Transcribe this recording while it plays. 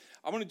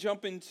I want to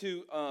jump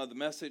into the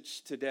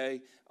message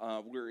today.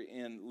 We're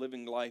in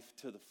Living Life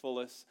to the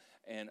Fullest,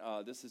 and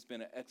this has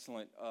been an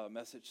excellent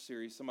message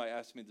series. Somebody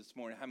asked me this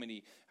morning how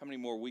many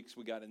more weeks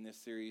we got in this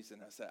series,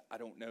 and I said, I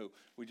don't know.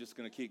 We're just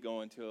going to keep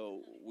going until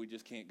we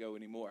just can't go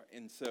anymore.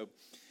 And so,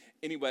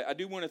 anyway, I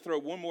do want to throw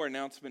one more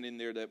announcement in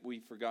there that we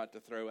forgot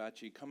to throw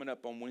at you. Coming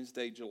up on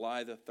Wednesday,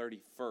 July the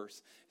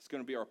 31st, it's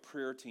going to be our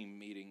prayer team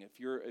meeting. If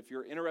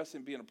you're interested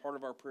in being a part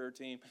of our prayer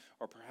team,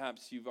 or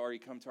perhaps you've already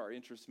come to our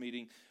interest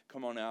meeting,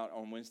 come on out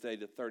on Wednesday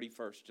the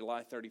 31st,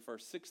 July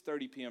 31st,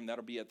 6:30 p.m.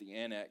 That'll be at the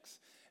Annex.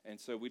 And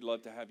so we'd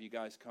love to have you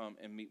guys come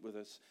and meet with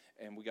us.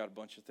 And we got a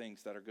bunch of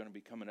things that are going to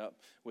be coming up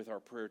with our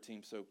prayer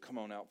team. So come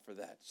on out for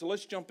that. So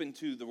let's jump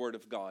into the Word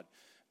of God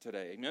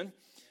today. Amen.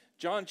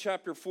 John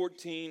chapter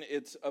 14,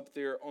 it's up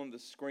there on the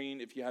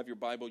screen. If you have your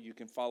Bible, you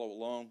can follow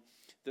along.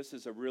 This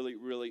is a really,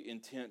 really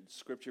intense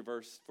scripture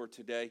verse for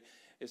today.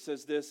 It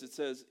says this, it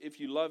says, if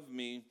you love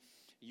me,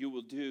 you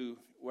will do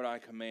what I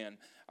command.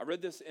 I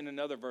read this in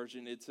another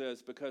version. It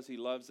says, because he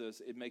loves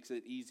us, it makes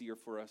it easier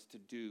for us to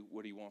do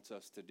what he wants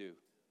us to do.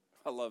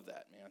 I love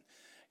that, man.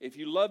 If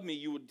you love me,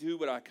 you will do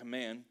what I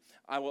command.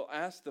 I will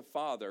ask the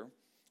Father,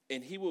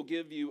 and he will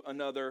give you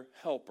another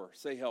helper.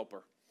 Say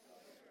helper.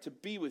 To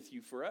be with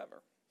you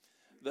forever.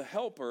 The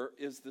helper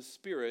is the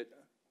Spirit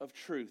of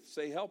truth.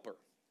 Say helper.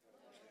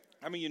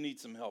 How many of you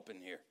need some help in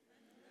here?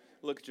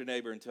 Look at your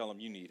neighbor and tell them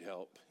you need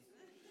help.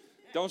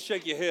 Don't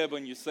shake your head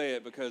when you say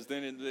it, because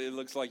then it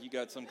looks like you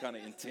got some kind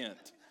of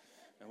intent.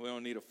 And we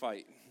don't need a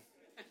fight.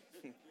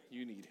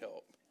 You need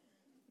help.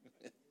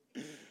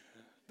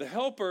 The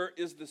helper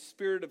is the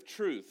Spirit of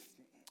truth.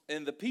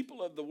 And the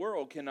people of the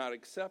world cannot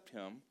accept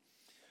him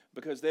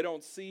because they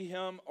don't see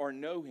him or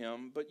know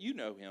him, but you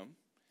know him.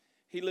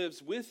 He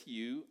lives with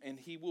you, and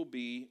he will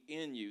be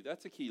in you.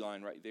 That's a key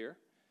line right there.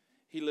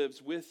 He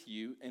lives with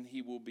you, and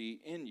he will be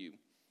in you.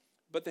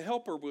 But the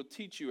helper will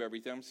teach you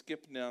everything. I'm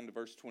skipping down to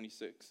verse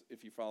 26,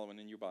 if you're following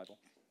in your Bible.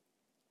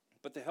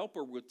 But the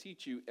helper will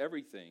teach you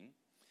everything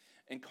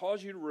and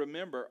cause you to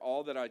remember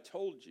all that I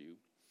told you.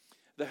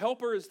 The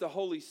helper is the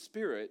Holy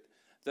Spirit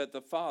that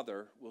the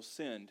Father will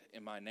send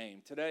in my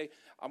name. Today,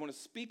 I want to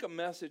speak a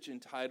message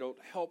entitled,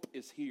 Help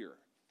is Here.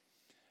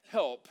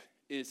 Help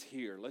is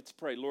here. Let's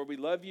pray. Lord, we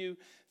love you.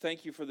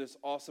 Thank you for this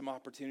awesome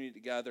opportunity to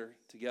gather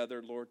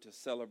together, Lord, to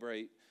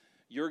celebrate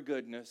your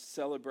goodness,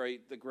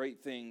 celebrate the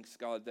great things,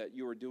 God, that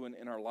you are doing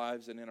in our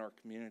lives and in our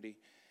community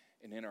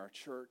and in our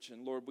church.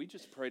 And Lord, we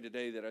just pray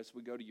today that as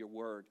we go to your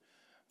word,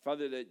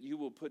 Father, that you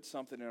will put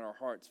something in our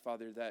hearts,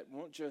 Father, that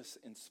won't just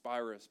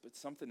inspire us, but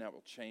something that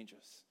will change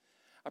us.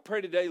 I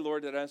pray today,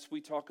 Lord, that as we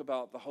talk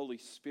about the Holy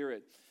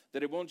Spirit,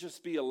 that it won't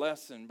just be a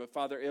lesson, but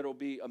Father, it'll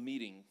be a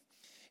meeting.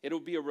 It'll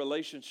be a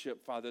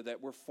relationship, Father,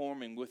 that we're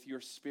forming with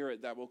your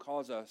Spirit that will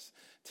cause us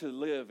to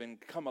live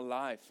and come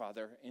alive,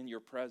 Father, in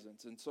your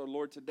presence. And so,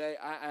 Lord, today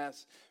I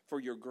ask for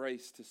your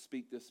grace to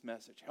speak this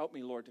message. Help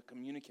me, Lord, to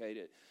communicate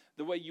it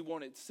the way you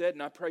want it said.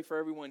 And I pray for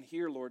everyone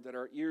here, Lord, that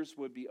our ears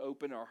would be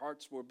open, our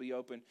hearts will be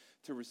open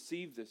to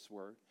receive this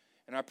word.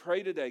 And I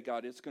pray today,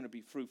 God, it's going to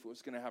be fruitful.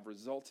 It's going to have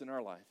results in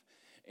our life.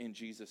 In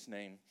Jesus'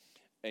 name,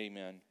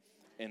 amen.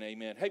 And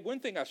amen. Hey, one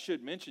thing I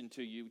should mention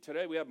to you,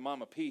 today we have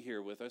Mama P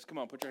here with us. Come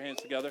on, put your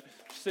hands together.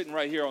 She's sitting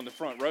right here on the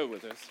front row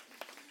with us.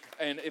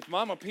 And if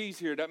Mama P's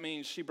here, that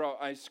means she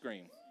brought ice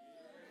cream.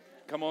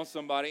 Come on,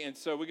 somebody. And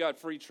so we got a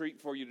free treat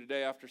for you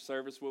today after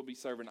service. We'll be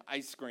serving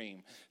ice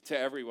cream to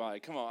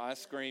everybody. Come on, I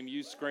scream,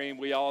 you scream,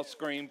 we all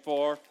scream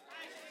for.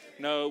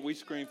 No, we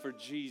scream for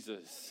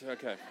Jesus.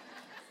 Okay.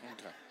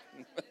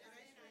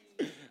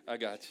 I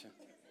got you.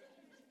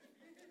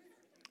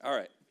 All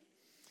right.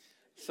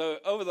 So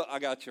I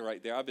got you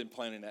right there. I've been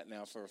planning that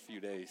now for a few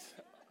days.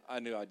 I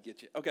knew I'd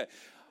get you. Okay.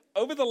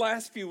 Over the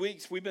last few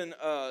weeks, we've been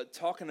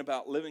talking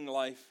about living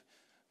life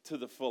to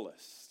the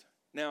fullest.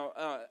 Now,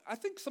 I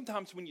think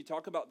sometimes when you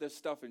talk about this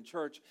stuff in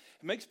church,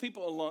 it makes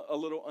people a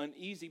little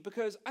uneasy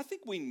because I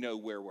think we know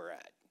where we're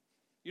at.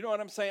 You know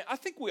what I'm saying? I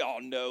think we all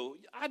know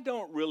I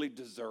don't really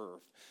deserve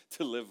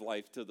to live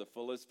life to the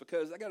fullest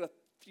because I got a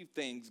few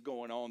things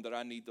going on that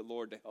I need the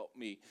Lord to help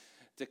me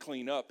to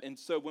clean up. And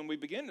so when we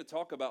begin to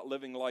talk about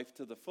living life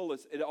to the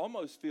fullest, it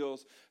almost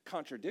feels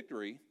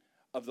contradictory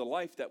of the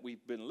life that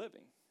we've been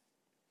living.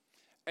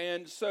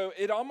 And so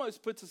it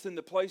almost puts us in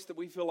the place that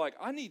we feel like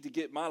I need to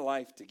get my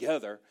life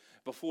together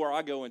before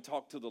I go and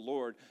talk to the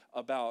Lord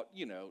about,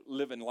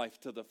 living life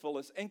to the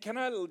fullest. And can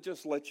I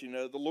just let you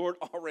know, the Lord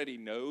already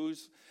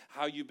knows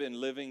how you've been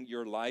living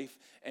your life,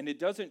 and it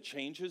doesn't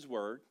change his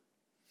word.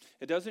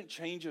 It doesn't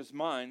change his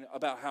mind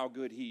about how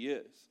good he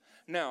is.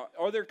 Now,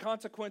 are there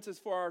consequences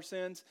for our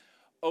sins?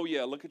 Oh,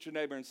 yeah. Look at your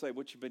neighbor and say,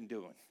 what you been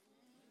doing?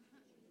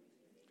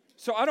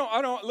 So I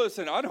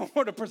don't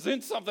want to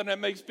present something that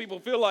makes people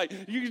feel like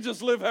you can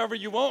just live however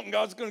you want and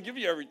God's going to give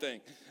you everything.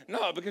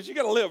 No, because you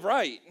got to live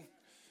right.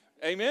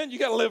 Amen? You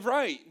got to live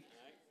right.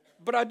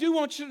 But I do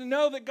want you to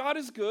know that God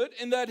is good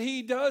and that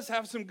he does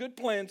have some good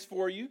plans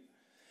for you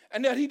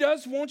and that he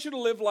does want you to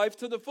live life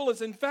to the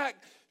fullest. In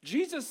fact,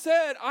 Jesus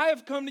said, I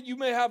have come that you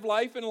may have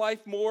life and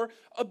life more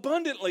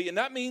abundantly. And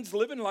that means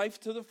living life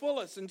to the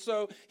fullest. And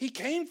so he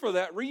came for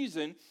that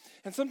reason.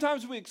 And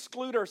sometimes we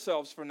exclude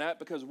ourselves from that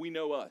because we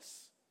know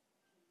us.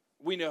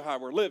 We know how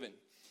we're living.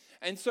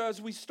 And so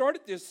as we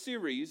started this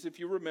series, if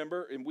you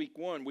remember, in week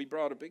 1, we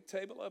brought a big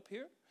table up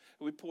here.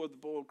 We poured the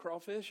boiled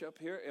crawfish up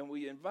here, and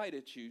we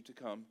invited you to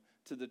come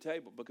to the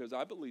table because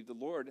I believe the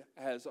Lord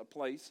has a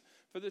place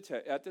for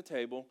at the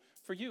table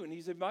for you, and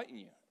he's inviting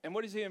you. And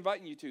what is he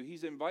inviting you to?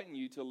 He's inviting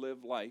you to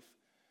live life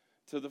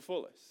to the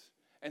fullest.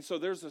 And so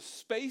there's a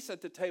space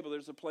at the table.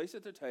 There's a place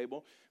at the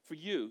table for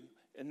you.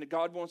 And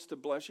God wants to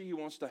bless you. He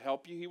wants to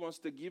help you. He wants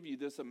to give you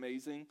this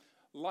amazing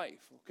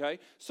life, okay?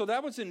 So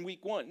that was in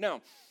week 1.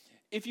 Now,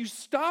 if you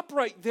stop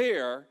right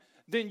there,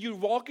 then you're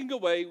walking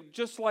away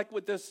just like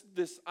with this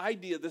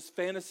idea, this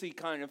fantasy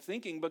kind of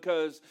thinking,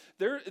 because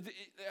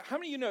how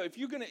many of you know if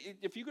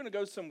you're gonna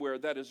go somewhere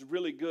that is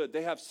really good,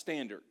 they have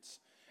standards.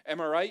 Am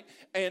I right?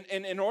 And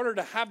in order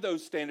to have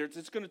those standards,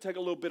 it's going to take a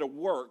little bit of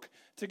work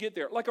to get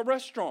there. Like a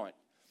restaurant.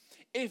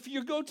 If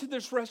you go to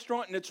this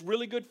restaurant and it's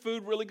really good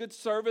food, really good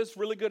service,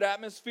 really good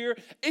atmosphere,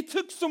 it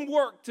took some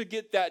work to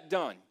get that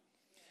done.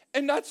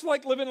 And that's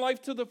like living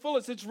life to the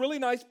fullest. It's really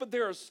nice, but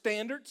there are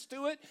standards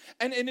to it,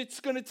 and it's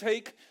going to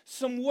take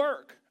some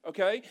work,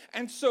 okay?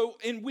 And so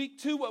in week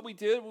 2, what we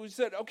did, we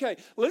said, okay,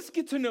 let's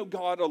get to know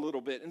God a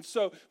little bit. And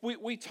so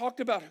we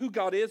talked about who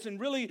God is and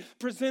really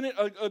presented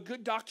a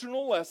good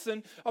doctrinal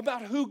lesson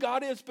about who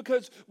God is,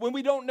 because when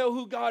we don't know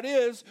who God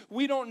is,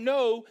 we don't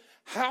know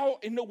how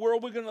in the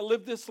world we're going to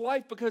live this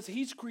life, because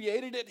he's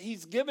created it,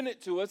 he's given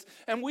it to us,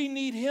 and we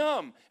need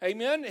him.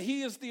 Amen?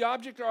 He is the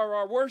object of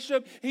our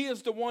worship. He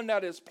is the one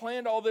that has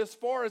planned all this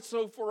for us.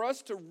 So for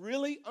us to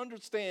really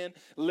understand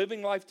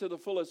living life to the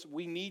fullest,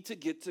 we need to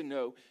get to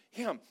know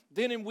him.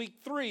 Then in week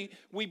 3,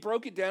 we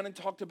broke it down and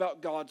talked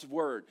about God's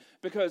word.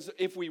 Because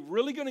if we're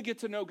really going to get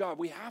to know God,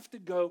 we have to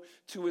go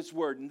to his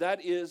word. And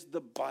that is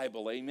the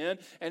Bible. Amen.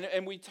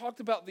 And we talked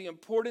about the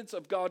importance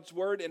of God's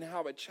word and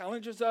how it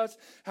challenges us,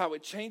 how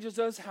it changes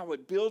us, how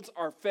it builds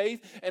our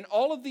faith. And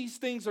all of these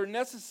things are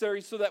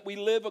necessary so that we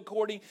live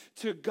according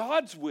to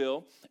God's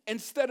will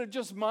instead of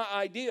just my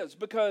ideas.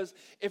 Because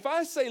if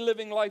I say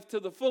living life to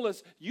the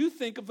fullest, you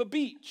think of a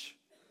beach.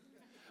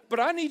 But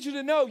I need you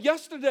to know,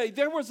 yesterday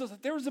there was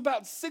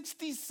about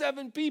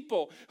 67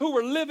 people who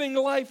were living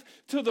life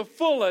to the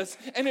fullest,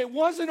 and it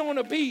wasn't on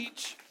a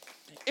beach.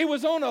 It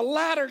was on a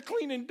ladder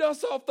cleaning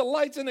dust off the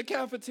lights in the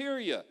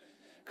cafeteria.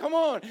 Come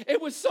on.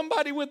 It was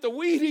somebody with a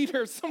weed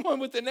eater, someone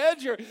with an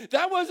edger.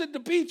 That wasn't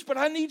the beach, but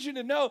I need you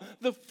to know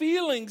the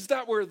feelings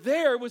that were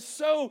there was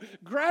so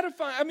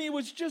gratifying. I mean, it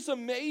was just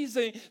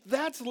amazing.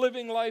 That's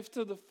living life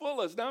to the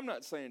fullest. Now, I'm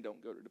not saying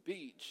don't go to the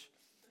beach.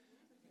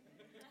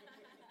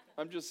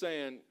 I'm just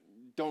saying,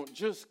 don't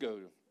just go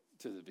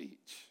to the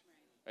beach.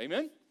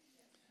 Amen?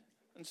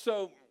 And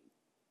so,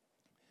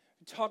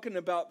 talking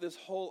about this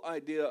whole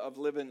idea of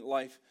living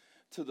life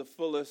to the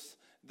fullest,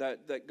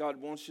 that God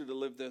wants you to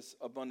live this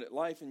abundant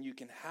life, and you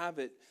can have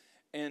it.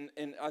 And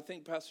I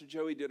think Pastor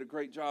Joey did a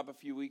great job a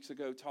few weeks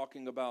ago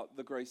talking about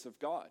the grace of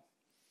God.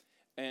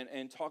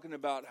 And talking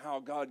about how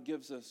God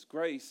gives us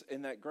grace,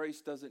 and that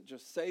grace doesn't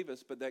just save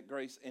us, but that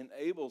grace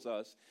enables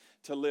us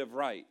to live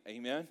right.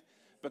 Amen?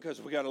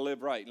 Because we got to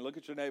live right. And look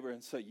at your neighbor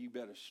and say, you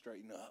better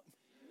straighten up.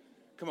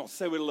 Come on,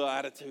 say with a little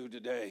attitude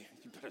today,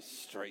 you better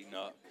straighten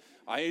up.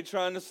 I ain't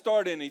trying to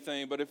start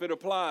anything, but if it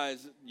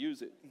applies,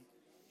 use it.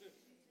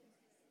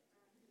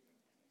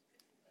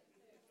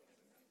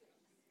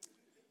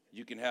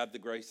 You can have the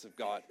grace of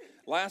God.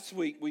 Last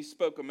week, we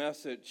spoke a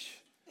message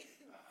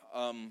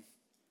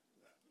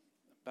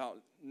about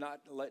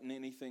not letting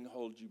anything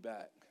hold you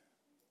back.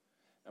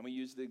 And we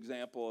used the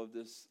example of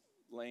this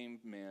lame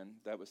man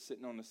that was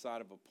sitting on the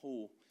side of a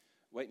pool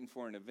waiting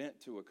for an event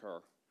to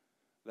occur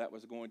that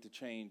was going to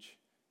change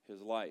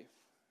his life.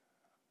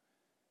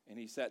 And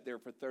he sat there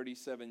for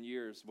 37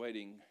 years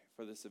waiting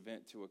for this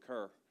event to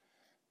occur,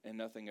 and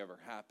nothing ever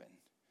happened.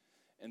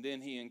 And then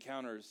he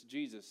encounters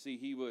Jesus. See,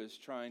 he was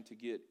trying to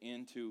get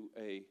into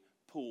a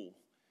pool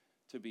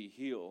to be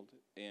healed,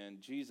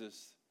 and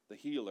Jesus, the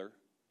healer,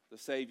 the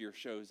Savior,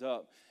 shows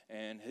up.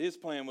 And his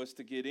plan was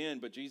to get in,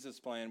 but Jesus'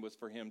 plan was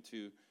for him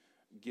to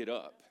get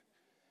up.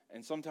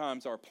 And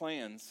sometimes our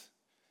plans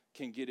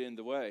can get in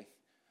the way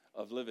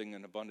of living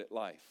an abundant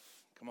life.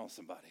 Come on,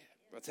 somebody.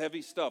 That's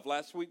heavy stuff.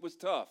 Last week was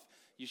tough.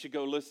 You should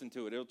go listen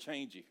to it. It'll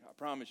change you. I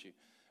promise you.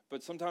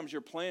 But sometimes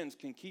your plans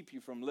can keep you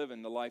from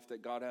living the life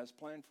that God has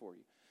planned for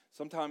you.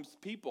 Sometimes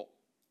people,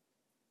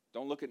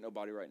 don't look at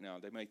nobody right now.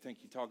 They may think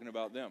you're talking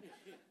about them.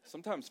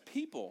 Sometimes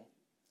people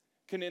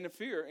can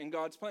interfere in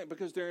God's plan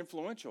because they're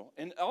influential.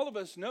 And all of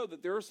us know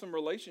that there are some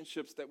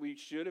relationships that we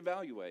should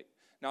evaluate.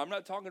 Now, I'm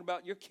not talking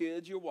about your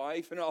kids, your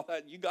wife, and all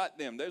that. You got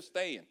them. They're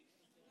staying.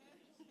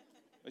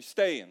 They're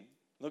staying.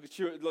 Look at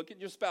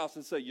your spouse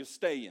and say, you're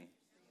staying.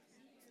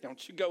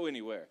 Don't you go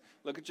anywhere.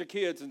 Look at your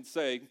kids and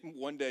say,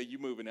 one day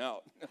you're moving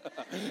out.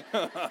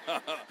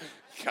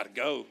 Gotta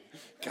go.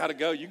 Gotta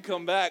go. You can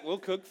come back. We'll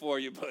cook for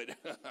you, but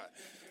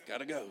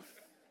gotta go.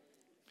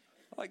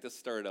 I like to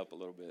stir it up a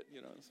little bit,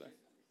 you know what I'm saying?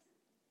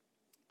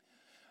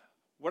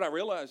 What I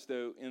realized,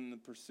 though, in the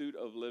pursuit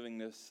of living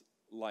this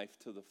life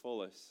to the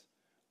fullest,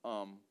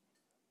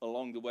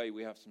 along the way,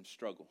 we have some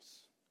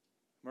struggles.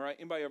 Am I right?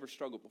 Anybody ever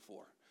struggled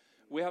before?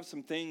 We have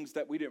some things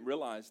that we didn't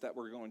realize that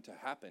were going to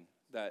happen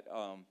that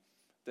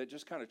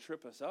just kind of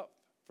trip us up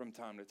from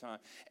time to time.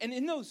 And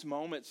in those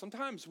moments,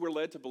 sometimes we're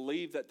led to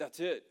believe that that's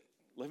it.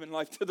 Living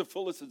life to the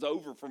fullest is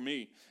over for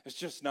me. It's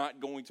just not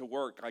going to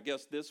work. I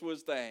guess this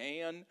was the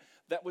hand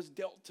that was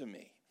dealt to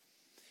me.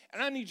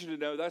 And I need you to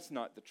know that's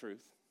not the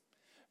truth.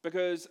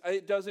 Because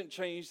it doesn't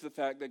change the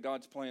fact that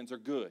God's plans are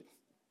good.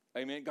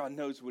 Amen. God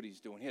knows what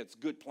he's doing. He has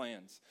good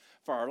plans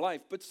for our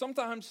life. But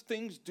sometimes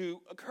things do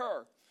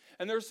occur.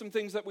 And there's some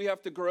things that we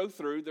have to grow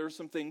through. There's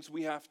some things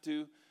we have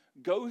to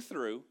go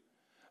through.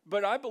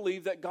 But I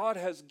believe that God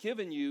has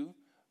given you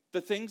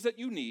the things that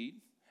you need,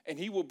 and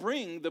he will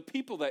bring the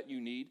people that you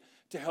need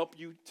to help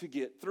you to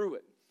get through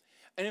it.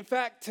 And in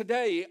fact,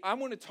 today, I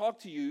want to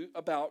talk to you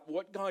about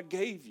what God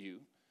gave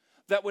you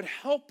that would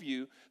help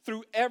you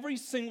through every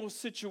single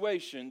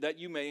situation that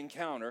you may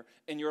encounter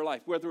in your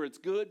life, whether it's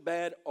good,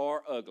 bad,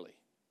 or ugly.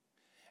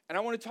 And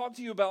I want to talk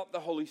to you about the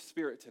Holy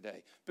Spirit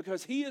today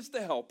because he is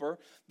the helper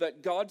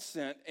that God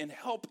sent, and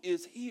help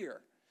is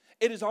here.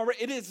 It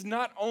is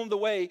not on the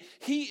way.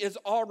 He is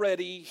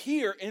already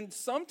here. And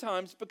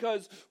sometimes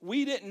because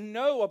we didn't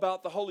know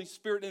about the Holy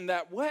Spirit in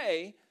that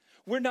way,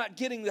 we're not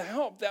getting the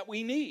help that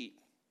we need.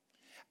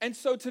 And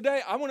so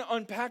today I want to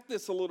unpack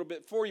this a little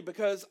bit for you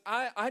because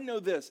I know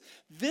this.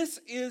 This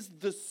is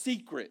the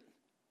secret.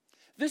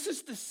 This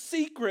is the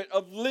secret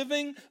of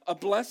living a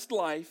blessed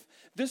life.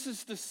 This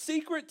is the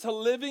secret to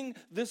living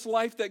this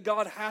life that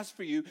God has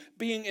for you,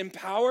 being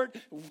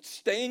empowered,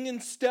 staying in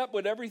step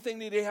with everything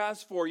that he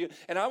has for you.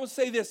 And I would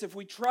say this, if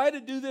we try to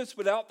do this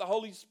without the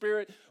Holy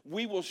Spirit,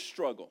 we will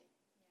struggle.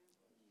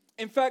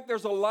 In fact,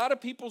 there's a lot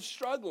of people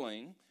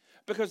struggling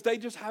because they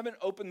just haven't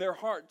opened their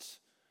hearts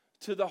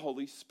to the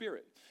Holy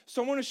Spirit.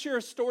 So I want to share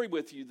a story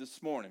with you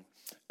this morning.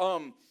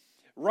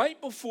 Right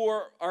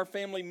before our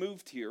family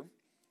moved here,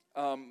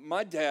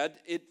 my dad,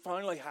 it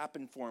finally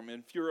happened for him.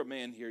 And if you're a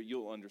man here,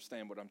 you'll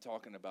understand what I'm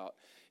talking about.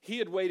 He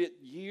had waited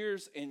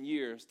years and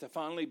years to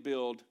finally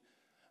build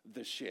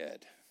the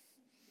shed,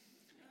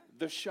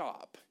 the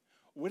shop,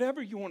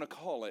 whatever you want to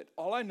call it.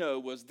 All I know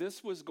was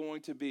this was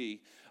going to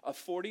be a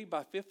 40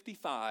 by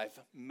 55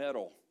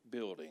 metal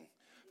building,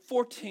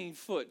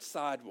 14-foot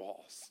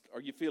sidewalls.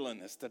 Are you feeling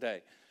this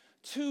today?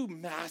 2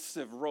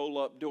 massive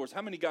roll-up doors.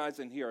 How many guys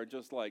in here are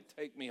just like,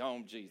 take me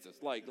home, Jesus?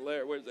 Like,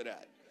 where's it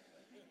at?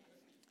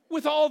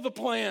 With all the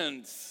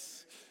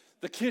plans,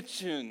 the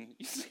kitchen.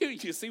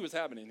 You see what's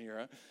happening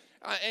here,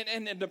 huh?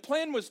 And the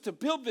plan was to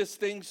build this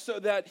thing so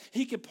that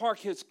he could park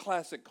his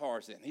classic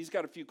cars in. He's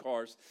got a few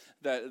cars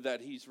that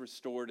he's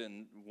restored,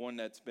 and one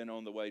that's been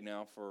on the way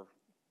now for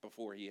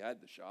before he had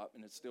the shop,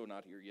 and it's still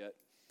not here yet.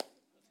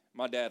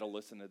 My dad will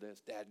listen to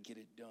this. Dad, get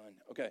it done.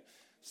 Okay,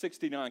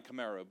 69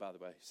 Camaro, by the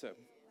way, so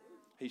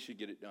he should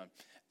get it done.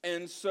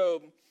 And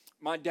so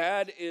my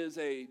dad is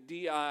a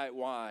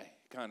DIY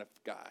kind of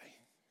guy,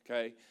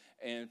 okay?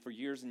 And for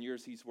years and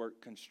years, he's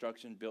worked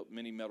construction, built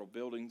many metal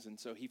buildings, and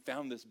so he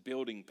found this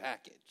building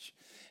package.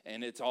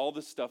 And it's all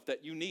the stuff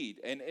that you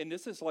need. And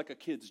this is like a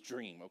kid's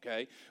dream,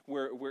 okay?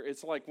 Where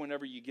it's like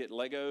whenever you get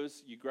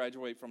Legos, you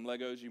graduate from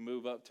Legos, you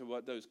move up to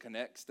what those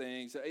Connects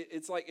things.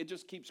 It's like it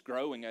just keeps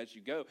growing as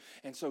you go.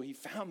 And so he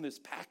found this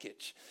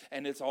package.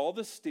 And it's all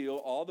the steel,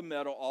 all the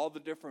metal, all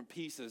the different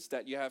pieces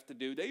that you have to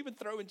do. They even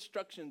throw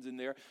instructions in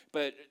there,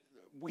 but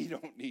we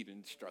don't need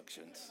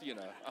instructions, you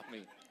know. I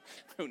mean,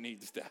 who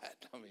needs that?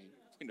 I mean,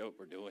 we know what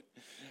we're doing.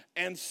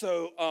 And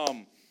so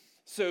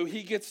so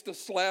he gets the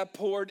slab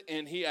poured,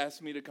 and he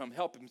asked me to come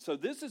help him. So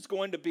this is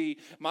going to be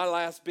my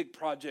last big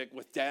project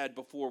with Dad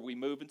before we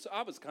move. And so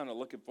I was kind of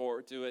looking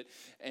forward to it.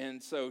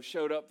 And so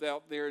showed up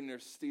out there, and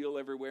there's steel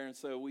everywhere. And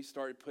so we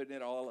started putting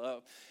it all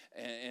up.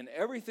 And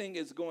everything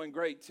is going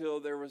great till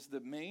there was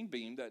the main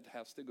beam that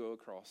has to go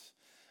across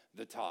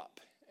the top.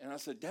 And I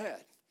said,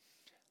 Dad,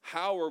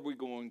 how are we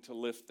going to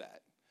lift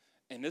that?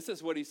 And this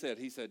is what he said.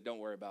 He said, don't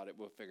worry about it.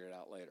 We'll figure it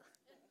out later.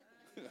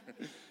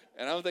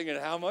 And I'm thinking,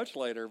 how much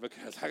later?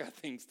 Because I got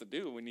things to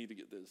do. We need to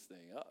get this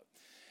thing up.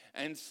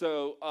 And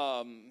so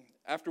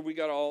after we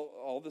got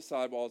all the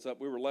sidewalls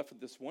up, we were left with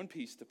this one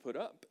piece to put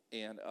up.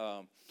 And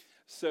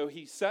so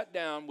he sat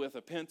down with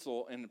a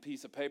pencil and a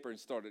piece of paper and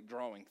started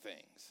drawing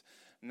things.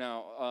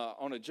 Now,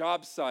 on a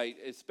job site,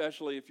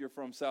 especially if you're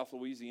from South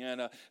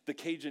Louisiana, the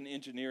Cajun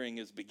engineering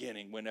is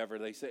beginning whenever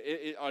they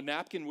say a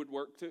napkin would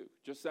work too,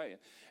 just saying.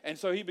 And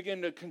so he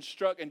began to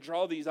construct and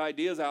draw these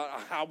ideas out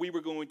of how we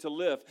were going to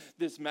lift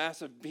this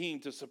massive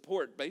beam to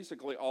support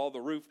basically all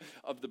the roof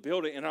of the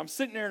building. And I'm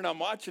sitting there and I'm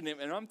watching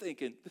him and I'm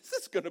thinking, this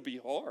is going to be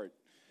hard.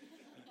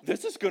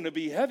 This is going to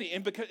be heavy.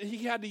 And because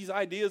he had these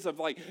ideas of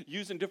like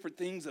using different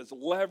things as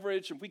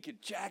leverage and we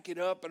could jack it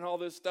up and all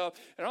this stuff.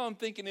 And all I'm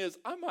thinking is,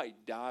 I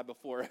might die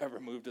before I ever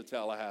move to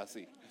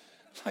Tallahassee.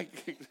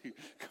 Like,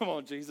 come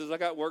on, Jesus, I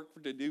got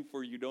work to do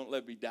for you. Don't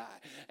let me die.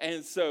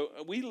 And so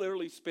we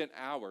literally spent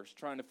hours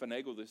trying to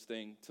finagle this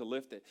thing to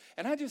lift it.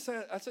 And I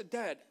said,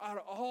 Dad, out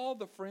of all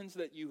the friends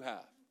that you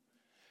have,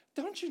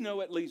 don't you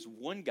know at least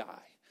one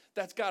guy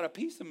that's got a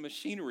piece of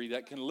machinery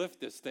that can lift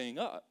this thing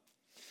up?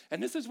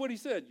 And this is what he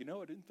said. You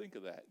know, I didn't think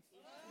of that.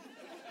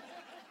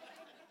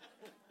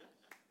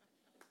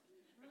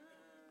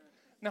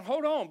 Now,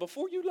 hold on.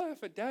 Before you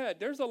laugh at Dad,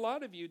 there's a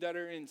lot of you that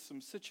are in some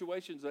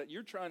situations that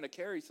you're trying to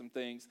carry some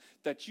things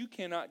that you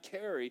cannot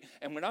carry.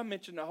 And when I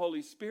mention the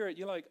Holy Spirit,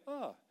 you're like,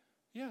 oh,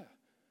 yeah,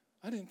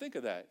 I didn't think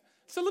of that.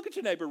 So look at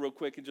your neighbor real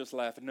quick and just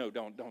laugh. No,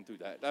 don't do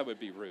that. That would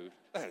be rude.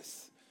 That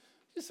is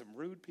just some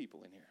rude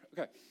people in here.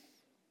 Okay.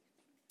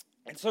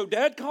 And so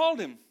Dad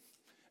called him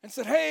and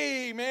said,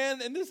 hey,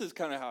 man, and this is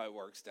kind of how it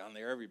works down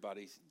there.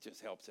 Everybody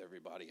just helps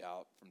everybody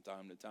out from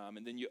time to time,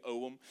 and then you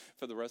owe them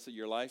for the rest of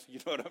your life. You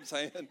know what I'm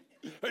saying?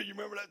 Hey, you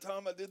remember that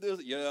time I did this?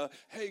 Yeah.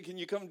 Hey, can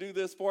you come do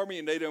this for me?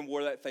 And they done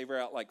wore that favor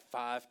out like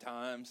 5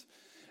 times.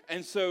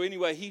 And so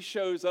anyway, he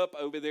shows up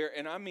over there,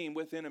 and I mean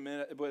within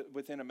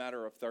a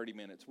matter of 30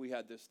 minutes, we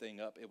had this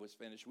thing up. It was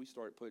finished. We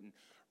started putting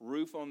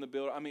roof on the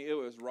building. I mean, it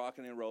was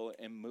rocking and rolling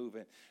and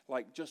moving,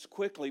 like just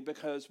quickly,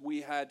 because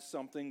we had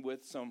something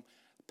with some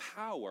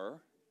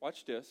power,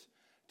 watch this,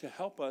 to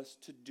help us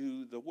to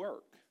do the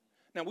work.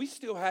 Now, we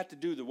still had to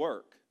do the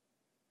work.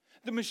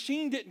 The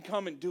machine didn't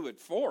come and do it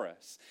for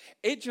us.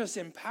 It just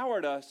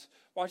empowered us,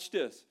 watch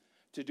this,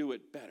 to do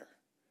it better,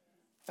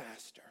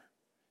 faster,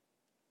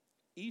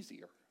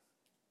 easier.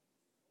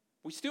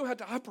 We still had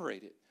to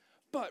operate it,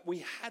 but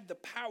we had the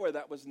power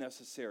that was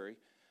necessary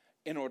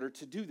in order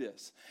to do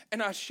this.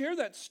 And I share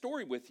that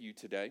story with you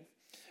today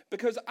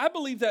because I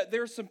believe that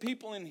there's some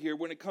people in here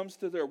when it comes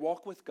to their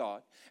walk with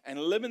God and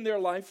living their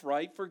life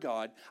right for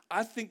God.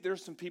 I think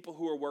there's some people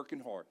who are working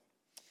hard.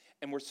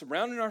 And we're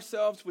surrounding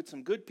ourselves with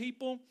some good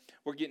people.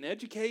 We're getting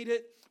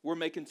educated. We're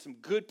making some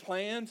good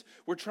plans.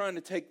 We're trying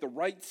to take the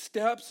right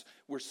steps.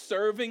 We're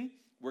serving.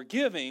 We're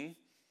giving.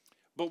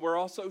 But we're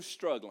also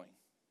struggling.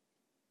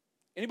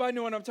 Anybody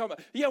know what I'm talking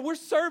about? Yeah, we're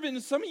serving.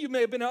 Some of you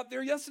may have been out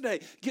there yesterday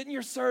getting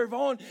your serve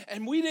on,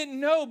 and we didn't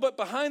know, but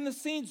behind the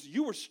scenes,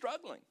 you were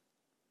struggling.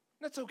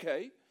 That's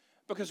okay,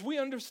 because we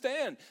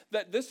understand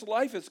that this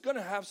life is going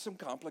to have some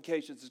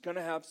complications. It's going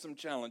to have some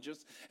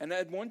challenges, and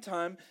at one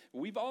time,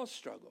 we've all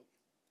struggled.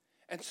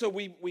 And so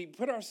we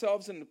put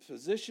ourselves in a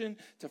position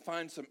to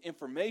find some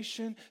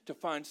information, to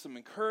find some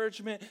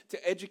encouragement,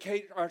 to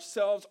educate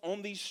ourselves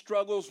on these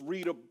struggles,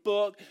 read a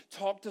book,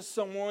 talk to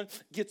someone,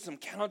 get some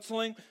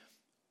counseling.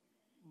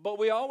 But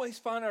we always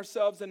find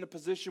ourselves in a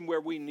position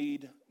where we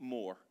need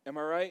more. Am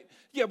I right?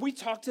 Yeah, we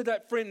talked to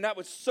that friend, and that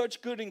was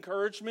such good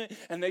encouragement,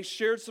 and they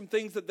shared some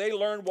things that they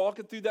learned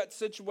walking through that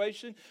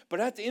situation.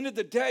 But at the end of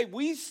the day,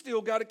 we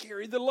still got to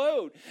carry the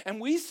load, and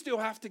we still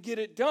have to get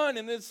it done.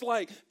 And it's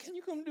like, can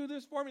you come do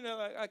this for me? No,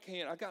 I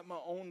can't. I got my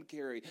own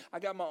carry. I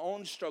got my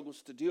own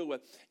struggles to deal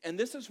with. And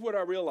this is what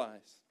I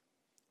realize.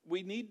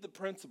 We need the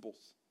principles.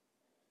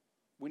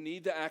 We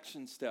need the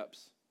action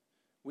steps.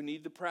 We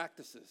need the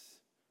practices.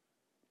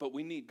 But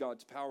we need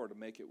God's power to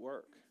make it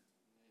work.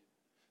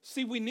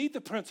 See, we need the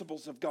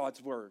principles of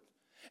God's word.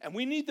 And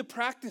we need to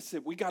practice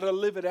it. We got to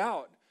live it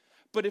out.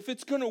 But if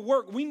it's going to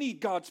work, we need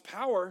God's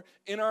power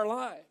in our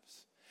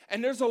lives.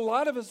 And there's a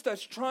lot of us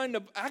that's trying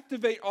to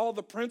activate all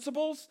the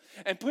principles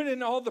and put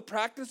in all the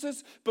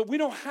practices, but we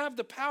don't have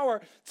the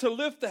power to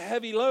lift the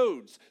heavy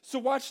loads. So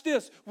watch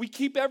this. We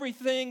keep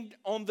everything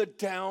on the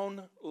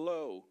down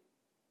low.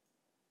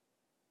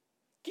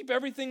 Keep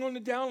everything on the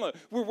down low.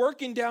 We're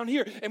working down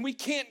here, and we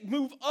can't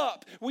move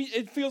up.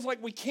 It feels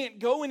like we can't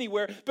go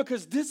anywhere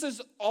because this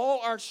is all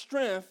our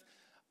strength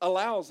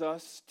allows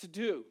us to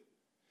do.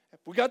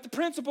 We got the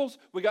principles,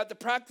 we got the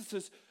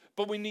practices,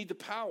 but we need the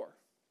power.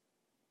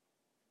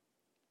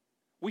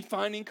 We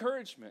find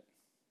encouragement.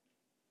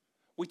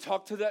 We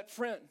talk to that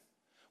friend.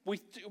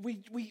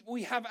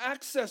 We have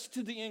access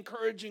to the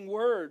encouraging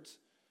words,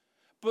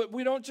 but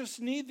we don't just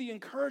need the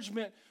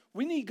encouragement.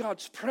 We need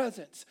God's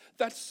presence.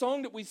 That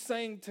song that we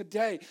sang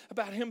today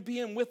about him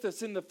being with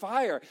us in the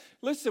fire.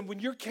 Listen, when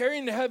you're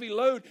carrying the heavy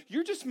load,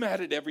 you're just mad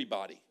at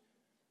everybody.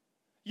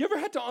 You ever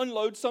had to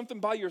unload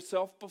something by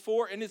yourself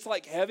before and it's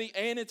like heavy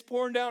and it's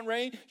pouring down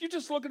rain? You're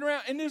just looking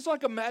around and there's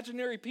like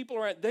imaginary people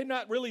around. They're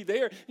not really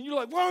there. And you're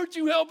like, why aren't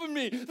you helping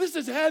me? This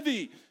is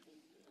heavy.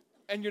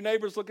 And your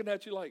neighbor's looking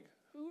at you like,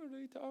 who are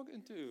they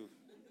talking to?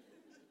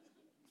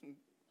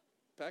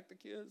 Pack the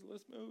kids,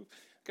 let's move.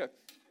 Okay.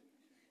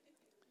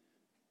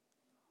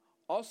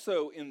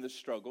 Also in the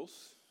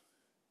struggles,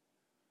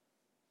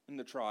 in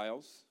the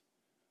trials,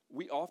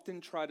 we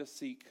often try to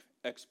seek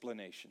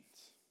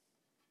explanations.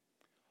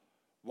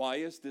 Why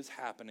is this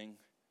happening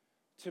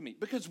to me?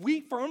 Because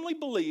we firmly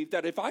believe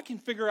that if I can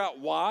figure out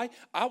why,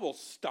 I will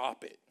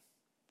stop it.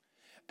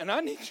 And I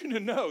need you to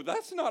know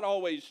that's not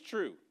always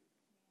true.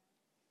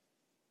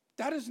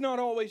 That is not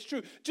always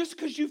true. Just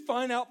because you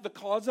find out the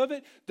cause of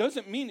it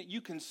doesn't mean that you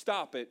can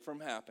stop it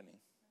from happening.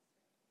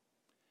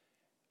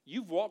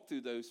 You've walked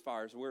through those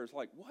fires where it's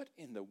like, what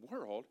in the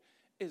world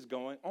is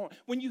going on?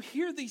 When you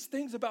hear these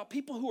things about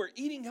people who are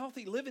eating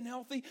healthy, living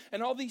healthy,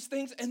 and all these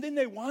things, and then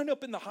they wind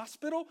up in the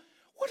hospital,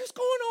 what is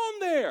going on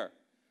there?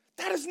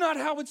 That is not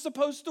how it's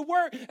supposed to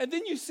work. And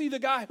then you see the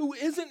guy who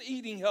isn't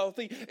eating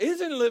healthy,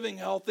 isn't living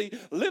healthy,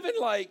 living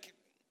like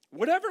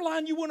whatever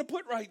line you want to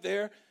put right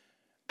there,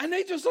 and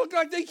they just look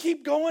like they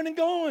keep going and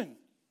going.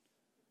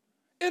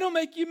 It'll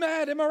make you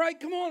mad. Am I right?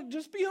 Come on,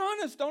 just be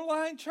honest. Don't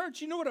lie in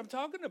church. You know what I'm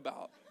talking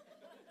about.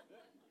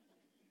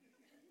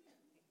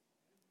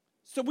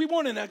 So we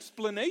want an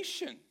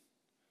explanation.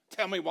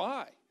 Tell me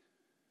why.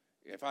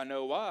 If I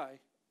know why,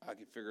 I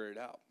can figure it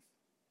out.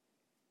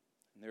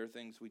 And there are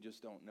things we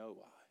just don't know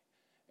why.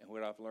 And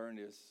what I've learned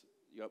is,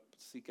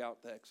 seek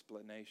out the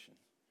explanation.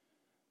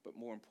 But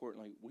more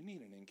importantly, we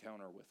need an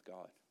encounter with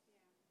God.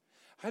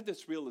 I had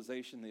this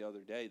realization the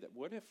other day that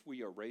what if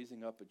we are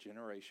raising up a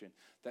generation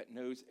that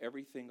knows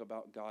everything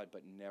about God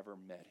but never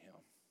met him?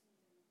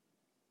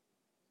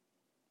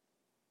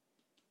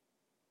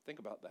 Think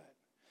about that.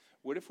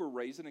 What if we're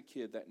raising a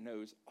kid that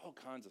knows all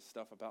kinds of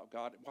stuff about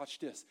God, watch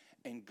this,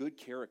 and good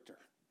character,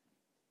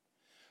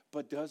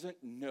 but doesn't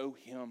know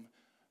him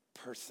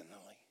personally?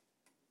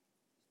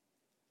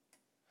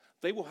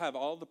 They will have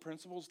all the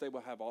principles, they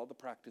will have all the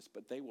practice,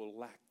 but they will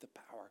lack the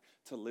power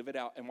to live it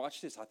out. And watch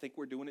this, I think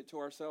we're doing it to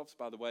ourselves,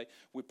 by the way.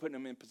 We're putting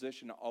them in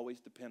position to always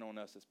depend on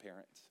us as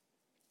parents.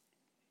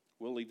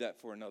 We'll leave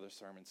that for another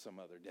sermon some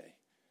other day.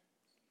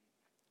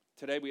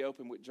 Today we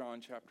open with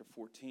John chapter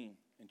 14,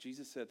 and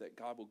Jesus said that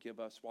God will give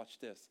us, watch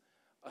this,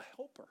 a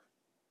helper.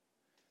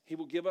 He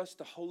will give us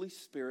the Holy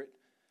Spirit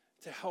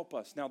to help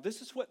us. Now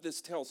this is what this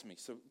tells me,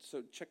 so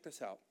check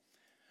this out.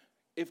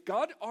 If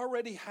God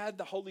already had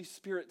the Holy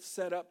Spirit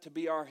set up to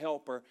be our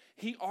helper,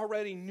 he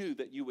already knew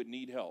that you would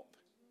need help.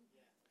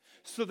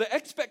 So the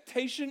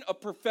expectation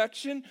of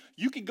perfection,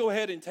 you can go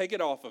ahead and take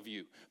it off of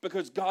you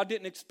because God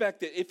didn't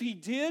expect it. If he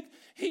did,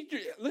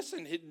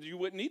 you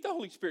wouldn't need the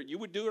Holy Spirit. You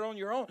would do it on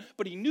your own.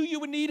 But he knew you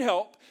would need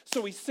help,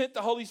 so he sent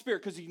the Holy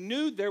Spirit because he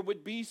knew there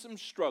would be some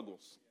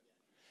struggles.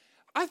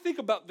 I think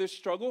about this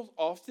struggle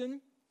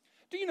often.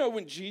 Do you know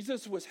when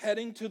Jesus was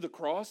heading to the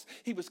cross,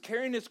 he was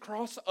carrying his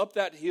cross up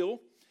that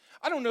hill?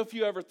 I don't know if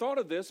you ever thought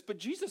of this, but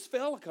Jesus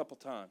fell a couple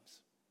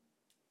times.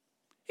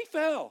 He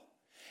fell.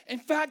 In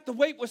fact, the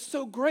weight was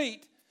so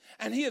great,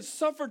 and he had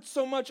suffered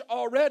so much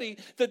already,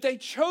 that they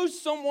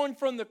chose someone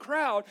from the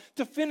crowd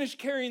to finish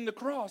carrying the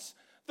cross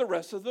the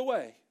rest of the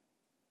way.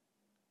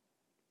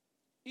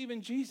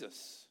 Even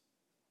Jesus.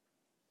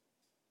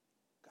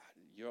 God,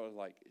 you're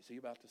like, is he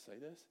about to say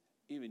this?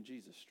 Even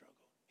Jesus struggled.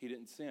 He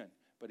didn't sin,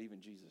 but even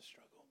Jesus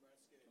struggled.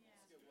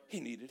 He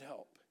needed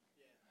help.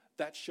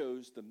 That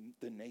shows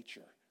the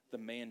nature, the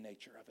man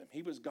nature of him.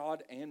 He was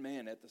God and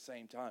man at the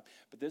same time.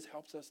 But this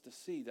helps us to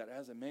see that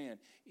as a man,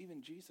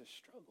 even Jesus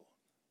struggled.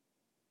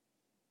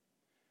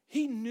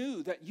 He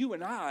knew that you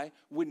and I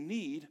would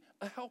need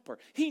a helper.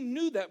 He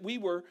knew that we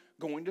were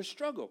going to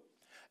struggle.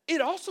 It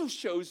also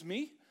shows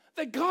me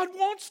that God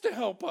wants to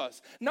help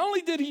us. Not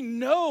only did he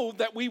know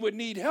that we would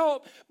need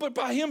help, but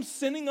by him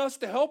sending us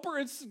the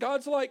helper,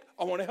 God's like,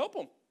 I want to help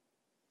them.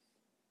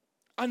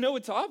 I know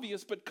it's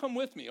obvious, but come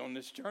with me on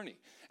this journey.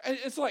 And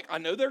it's like, I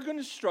know they're going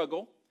to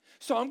struggle,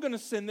 so I'm going to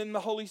send them the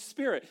Holy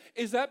Spirit.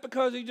 Is that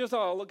because he just,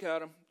 look at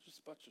them, just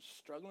a bunch of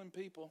struggling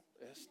people.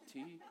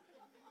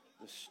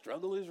 The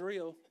struggle is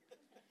real.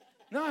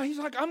 No, he's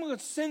like, I'm going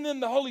to send them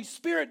the Holy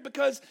Spirit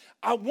because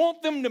I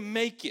want them to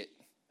make it.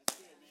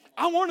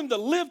 I want them to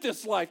live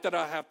this life that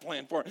I have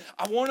planned for them.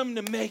 I want them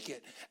to make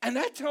it. And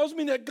that tells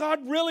me that God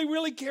really,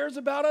 really cares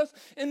about us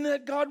and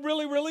that God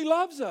really, really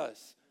loves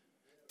us.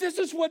 This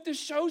is what this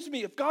shows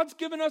me. If God's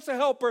given us a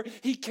helper,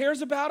 he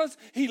cares about us,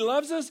 he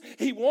loves us,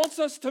 he wants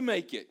us to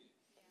make it.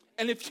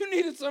 And if you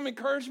needed some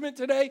encouragement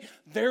today,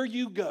 there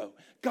you go.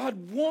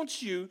 God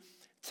wants you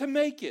to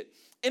make it.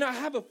 And I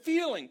have a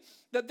feeling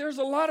that there's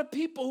a lot of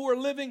people who are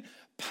living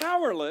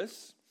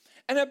powerless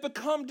and have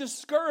become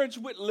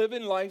discouraged with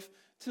living life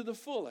to the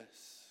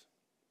fullest.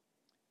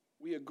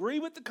 We agree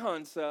with the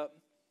concept,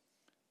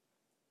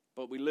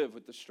 but we live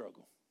with the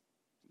struggle.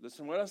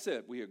 Listen to what I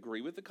said. We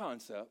agree with the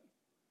concept,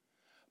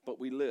 but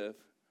we live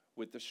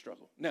with the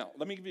struggle. Now,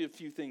 let me give you a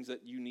few things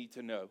that you need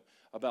to know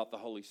about the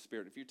Holy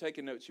Spirit. If you're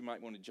taking notes, you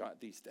might want to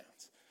jot these down.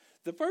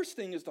 The first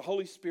thing is the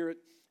Holy Spirit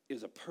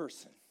is a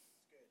person.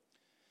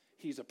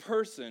 He's a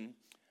person,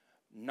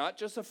 not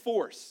just a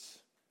force.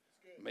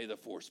 May the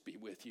force be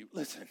with you.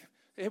 Listen,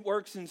 it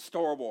works in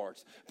Star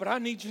Wars, but I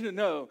need you to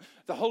know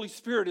the Holy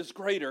Spirit is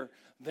greater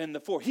than the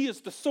force. He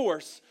is the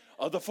source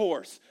of the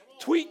force.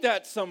 Tweet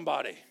that,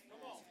 somebody.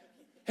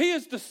 He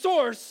is the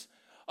source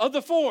of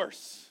the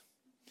force.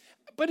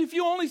 But if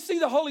you only see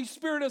the Holy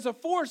Spirit as a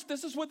force,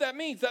 this is what that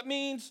means. That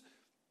means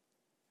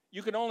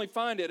you can only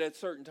find it at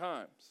certain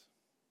times.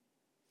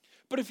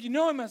 But if you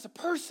know him as a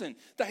person,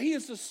 that he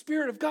is the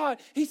Spirit of God,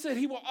 he said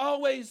he will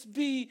always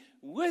be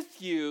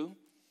with you.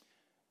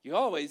 You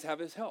always have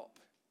his help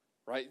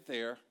right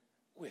there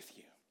with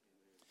you.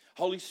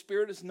 Holy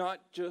Spirit is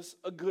not just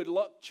a good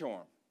luck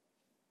charm.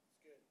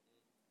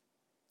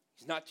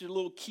 He's not your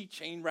little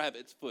keychain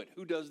rabbit's foot.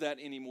 Who does that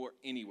anymore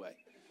anyway?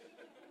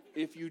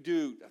 If you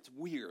do, that's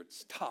weird.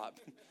 Stop.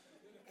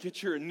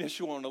 Get your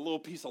initial on a little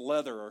piece of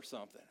leather or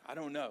something. I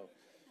don't know.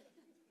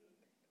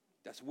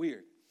 That's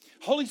weird.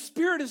 Holy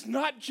Spirit is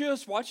not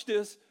just, watch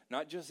this,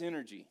 not just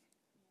energy.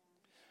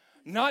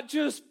 Not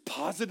just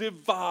positive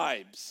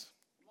vibes.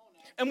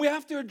 And we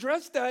have to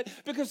address that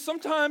because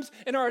sometimes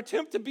in our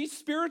attempt to be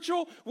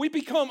spiritual, we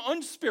become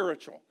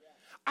unspiritual.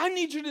 I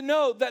need you to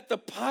know that the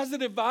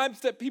positive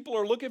vibes that people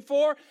are looking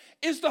for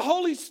is the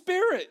Holy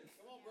Spirit.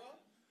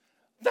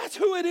 That's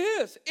who it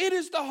is. It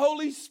is the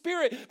Holy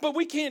Spirit. But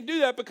we can't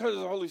do that because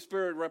the Holy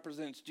Spirit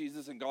represents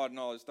Jesus and God and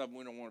all this stuff. And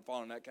we don't want to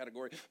fall in that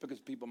category because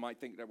people might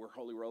think that we're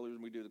holy rollers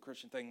and we do the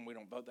Christian thing and we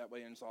don't vote that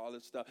way and so all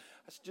this stuff.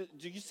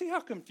 Do you see how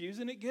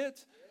confusing it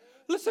gets?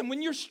 Listen,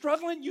 when you're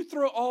struggling, you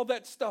throw all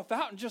that stuff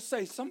out and just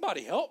say,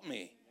 somebody help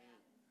me.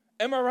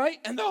 Am I right?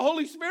 And the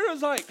Holy Spirit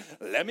is like,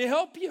 let me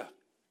help you.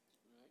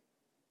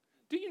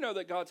 Do you know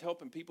that God's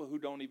helping people who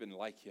don't even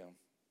like him?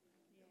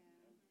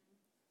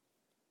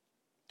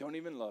 Don't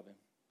even love him.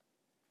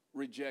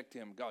 Reject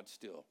him. God's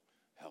still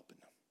helping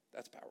them.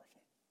 That's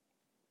powerful.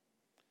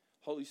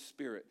 Holy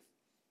Spirit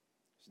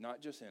is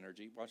not just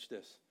energy. Watch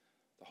this.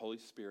 The Holy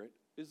Spirit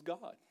is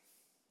God.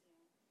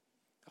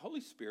 The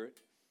Holy Spirit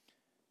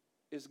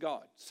is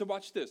God. So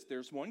watch this.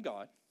 There's one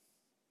God,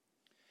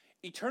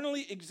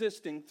 eternally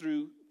existing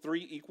through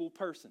three equal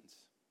persons.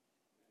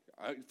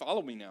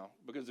 Follow me now,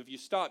 because if you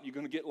stop, you're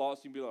going to get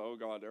lost. You'll be like, oh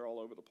God, they're all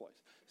over the place.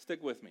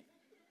 Stick with me.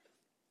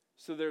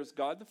 So there's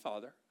God the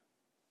Father.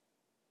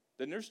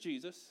 Then there's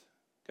Jesus,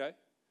 okay?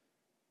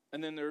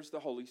 And then there's the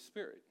Holy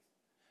Spirit.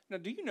 Now,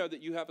 do you know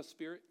that you have a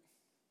spirit?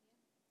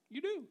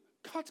 You do.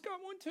 God's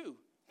got one too.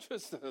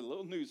 Just a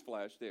little news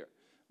flash there.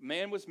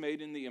 Man was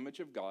made in the image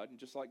of God, and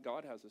just like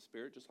God has a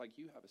spirit, just like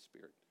you have a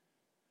spirit.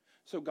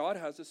 So God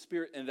has a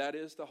spirit, and that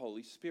is the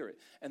Holy Spirit.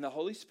 And the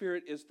Holy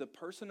Spirit is the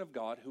person of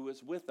God who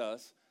is with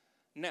us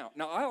now.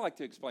 Now, I like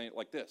to explain it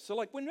like this. So,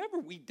 like, whenever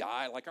we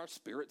die, like our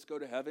spirits go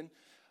to heaven,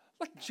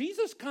 like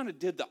Jesus kind of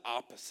did the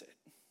opposite.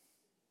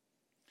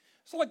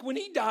 So, like, when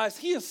he dies,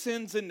 he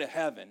ascends into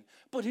heaven,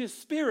 but his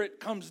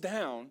spirit comes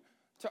down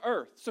to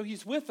earth. So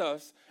he's with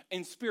us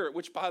in spirit,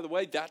 which, by the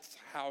way, that's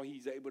how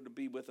he's able to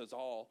be with us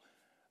all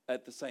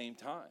at the same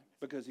time,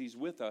 because he's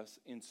with us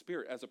in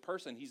spirit. As a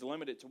person, he's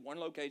limited to one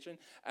location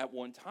at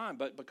one time,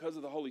 but because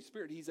of the Holy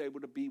Spirit, he's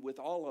able to be with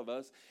all of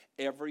us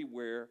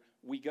everywhere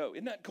we go.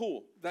 Isn't that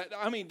cool?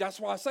 That's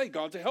why I say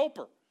God's a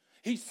helper.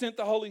 He sent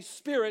the Holy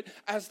Spirit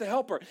as the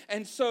helper.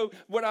 And so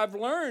what I've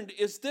learned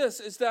is this,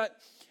 is that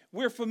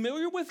we're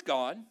familiar with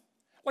God,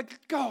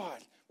 like, God,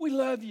 we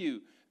love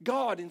you.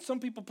 God, and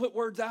some people put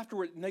words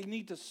after it, and they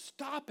need to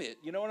stop it.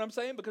 You know what I'm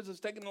saying? Because it's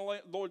taking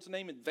the Lord's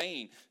name in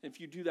vain. If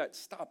you do that,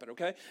 stop it,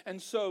 okay?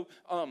 And so,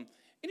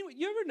 anyway,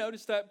 you ever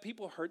notice that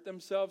people hurt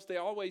themselves? They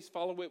always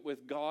follow it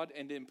with God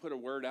and then put a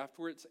word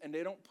afterwards, and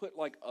they don't put,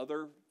 like,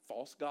 other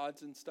false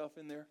gods and stuff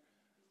in there.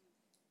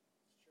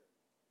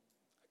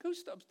 Who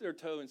stubs their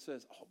toe and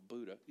says, oh,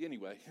 Buddha?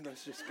 Anyway,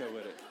 let's just go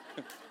with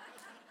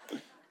it.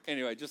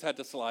 Anyway, just had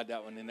to slide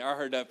that one in there. I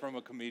heard that from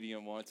a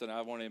comedian once, and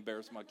I want to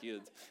embarrass my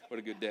kids. What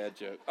a good dad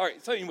joke. All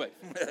right, so anyway.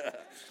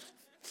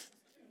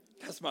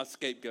 That's my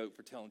scapegoat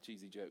for telling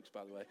cheesy jokes,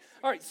 by the way.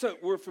 All right, so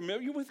we're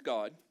familiar with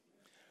God.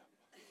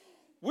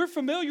 We're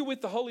familiar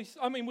with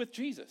with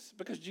Jesus,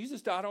 because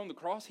Jesus died on the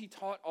cross. He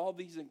taught all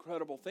these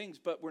incredible things,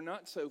 but we're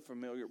not so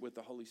familiar with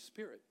the Holy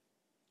Spirit.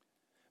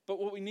 But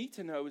what we need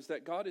to know is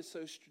that God is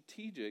so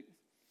strategic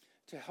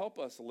to help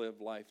us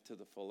live life to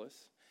the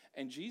fullest.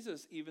 And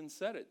Jesus even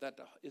said it, that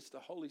it's the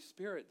Holy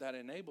Spirit that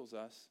enables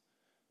us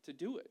to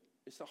do it.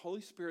 It's the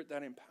Holy Spirit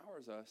that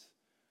empowers us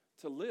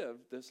to live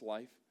this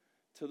life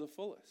to the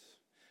fullest.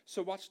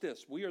 So watch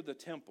this. We are the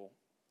temple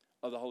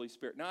of the Holy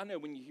Spirit. Now, I know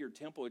when you hear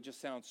temple, it just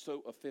sounds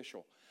so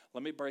official.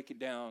 Let me break it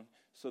down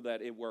so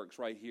that it works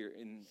right here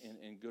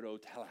in good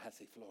old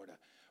Tallahassee, Florida.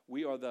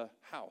 We are the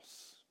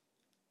house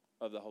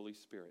of the Holy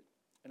Spirit.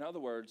 In other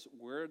words,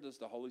 where does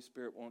the Holy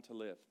Spirit want to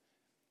live?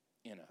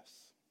 In us.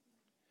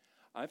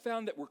 I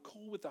found that we're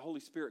cool with the Holy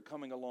Spirit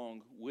coming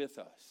along with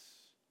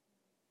us.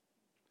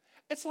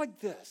 It's like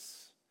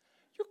this.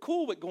 You're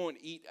cool with going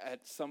to eat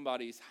at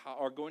somebody's house,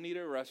 or going to eat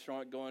at a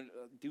restaurant, going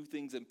do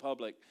things in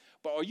public.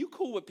 But are you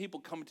cool with people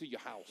coming to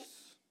your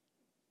house?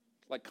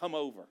 Like, come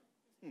over.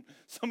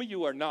 Some of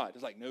you are not.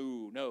 It's like,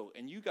 no.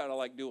 And you got to,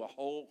 like, do a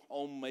whole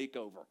home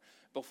makeover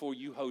before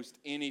you host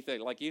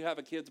anything. Like, you have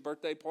a kid's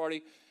birthday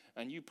party,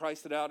 and you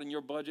priced it out in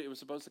your budget. It was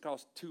supposed to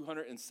cost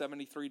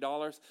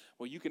 $273.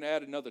 Well, you can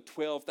add another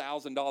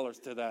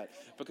 $12,000 to that,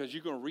 because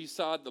you're going to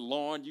resod the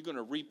lawn, you're going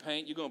to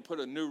repaint, you're going to put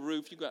a new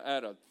roof, you're going to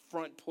add a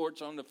front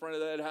porch on the front of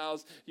that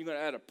house, you're going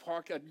to add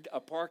a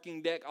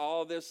parking deck,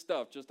 all this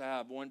stuff just to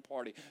have one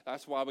party.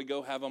 That's why we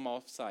go have them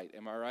off site.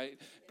 Am I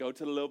right? Go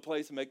to the little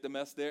place and make the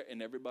mess there,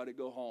 and everybody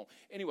go home.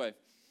 Anyway, I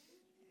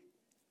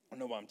don't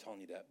know why I'm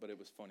telling you that, but it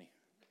was funny.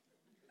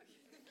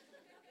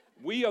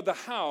 We are the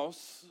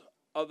house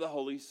of the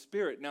Holy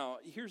Spirit. Now,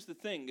 here's the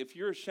thing. If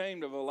you're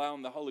ashamed of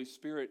allowing the Holy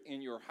Spirit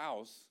in your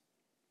house,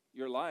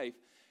 your life,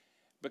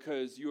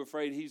 because you're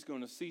afraid he's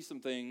going to see some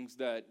things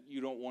that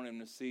you don't want him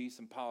to see,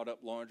 some piled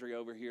up laundry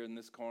over here in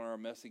this corner, a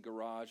messy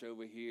garage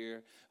over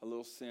here, a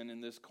little sin in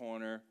this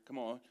corner. Come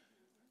on.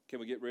 Can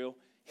we get real?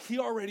 He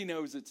already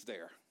knows it's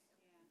there.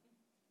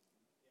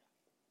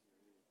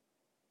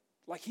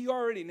 Like he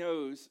already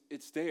knows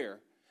it's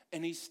there,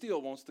 and he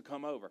still wants to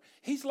come over.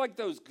 He's like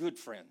those good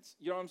friends.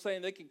 You know what I'm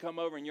saying? They can come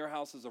over and your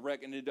house is a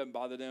wreck, and it doesn't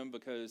bother them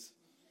because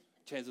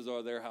chances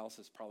are their house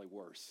is probably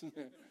worse.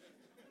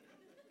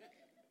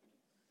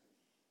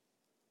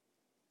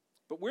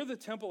 But we're the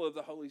temple of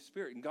the Holy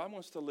Spirit, and God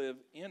wants to live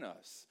in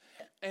us.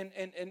 And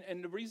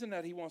the reason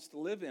that he wants to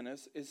live in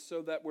us is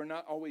so that we're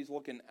not always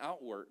looking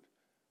outward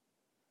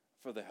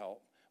for the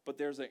help, but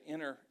there's an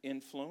inner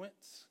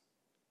influence.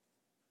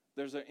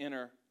 There's an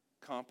inner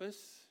compass.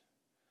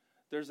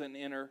 There's an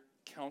inner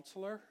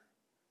counselor.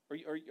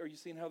 Are you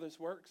seeing how this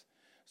works?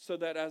 So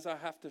that as I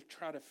have to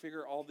try to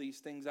figure all these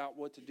things out,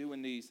 what to do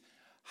in these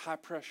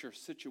high-pressure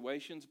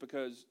situations,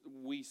 because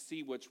we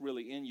see what's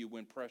really in you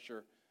when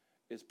pressure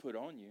is put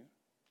on you.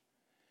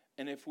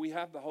 And if we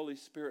have the Holy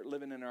Spirit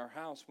living in our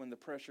house, when the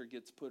pressure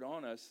gets put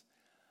on us,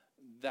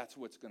 that's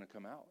what's going to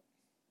come out.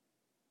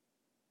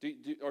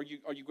 Are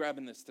you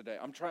grabbing this today?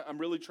 I'm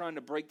really trying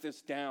to break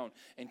this down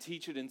and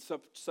teach it in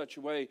such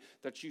a way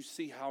that you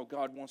see how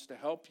God wants to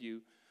help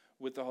you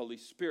with the Holy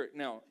Spirit.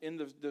 Now, in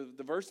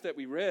the verse that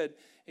we read,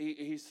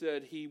 he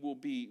said he will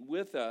be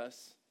with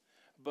us,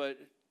 but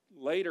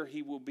later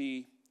he will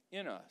be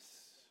in us.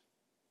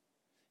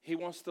 He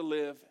wants to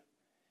live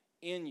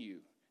in you.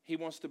 He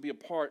wants to be a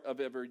part of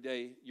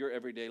your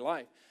everyday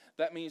life.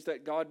 That means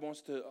that God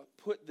wants to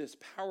put this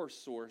power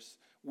source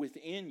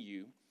within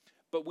you,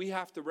 but we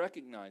have to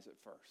recognize it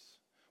first.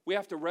 We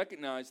have to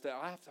recognize that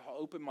I have to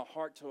open my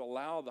heart to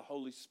allow the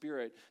Holy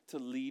Spirit to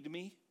lead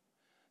me,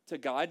 to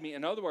guide me.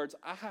 In other words,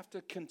 I have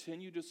to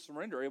continue to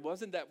surrender. It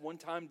wasn't that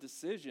one-time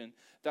decision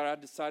that I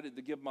decided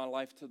to give my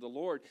life to the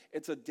Lord.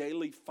 It's a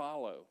daily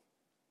follow.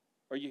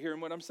 Are you hearing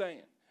what I'm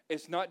saying?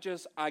 It's not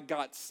just I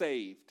got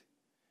saved.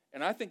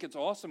 And I think it's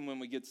awesome when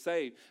we get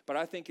saved, but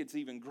I think it's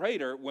even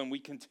greater when we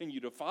continue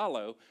to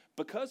follow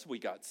because we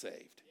got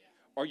saved.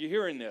 Are you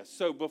hearing this?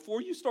 So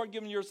before you start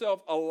giving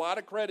yourself a lot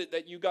of credit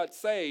that you got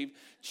saved,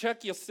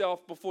 check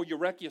yourself before you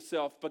wreck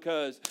yourself,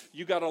 because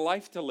you got a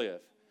life to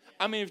live.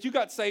 I mean, if you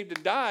got saved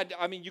and died,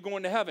 I mean, you're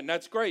going to heaven.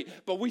 That's great.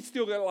 But we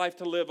still got a life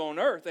to live on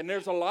earth. And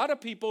there's a lot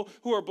of people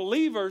who are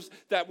believers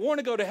that want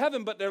to go to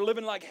heaven, but they're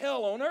living like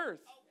hell on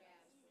earth.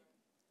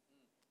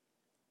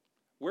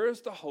 Where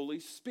is the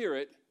Holy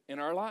Spirit in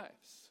our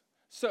lives?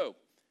 So,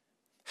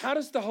 how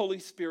does the Holy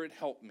Spirit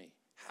help me?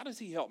 How does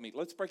he help me?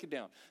 Let's break it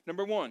down.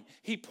 Number one,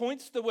 he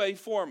points the way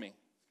for me.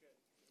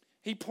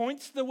 He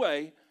points the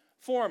way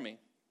for me.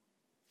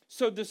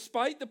 So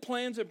despite the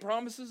plans and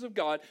promises of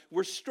God,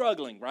 we're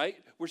struggling, right?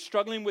 We're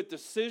struggling with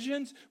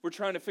decisions. We're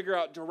trying to figure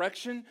out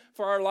direction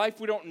for our life.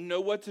 We don't know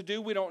what to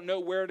do. We don't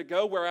know where to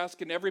go. We're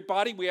asking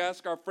everybody. We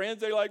ask our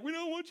friends. They're like, we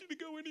don't want you to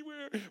go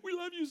anywhere. We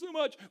love you so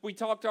much. We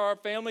talk to our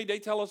family. They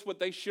tell us what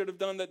they should have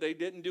done that they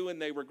didn't do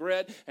and they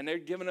regret. And they're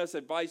giving us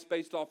advice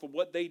based off of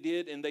what they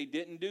did and they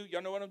didn't do.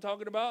 Y'all know what I'm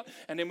talking about?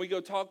 And then we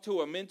go talk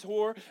to a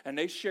mentor and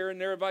they sharing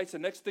their advice. The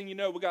next thing you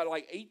know, we got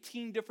like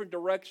 18 different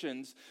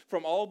directions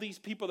from all these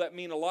people that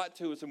mean a lot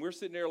to us, and we're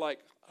sitting there like,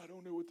 I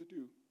don't know what to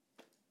do.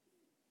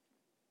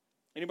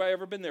 Anybody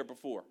ever been there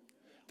before?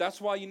 That's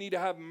why you need to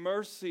have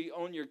mercy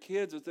on your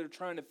kids as they're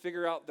trying to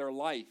figure out their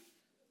life.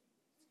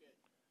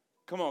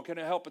 Come on, can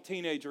I help a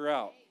teenager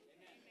out?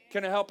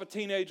 Can I help a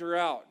teenager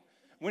out?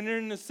 When they're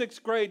in the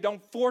 6th grade,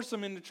 don't force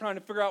them into trying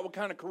to figure out what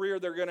kind of career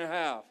they're going to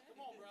have.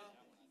 Come on, bro.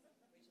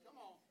 Come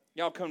on.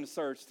 Y'all come to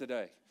Surge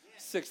today.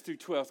 6th through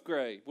 12th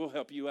grade. We'll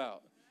help you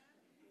out.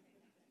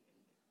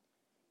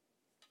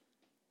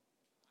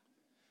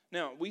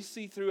 Now, we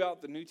see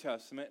throughout the New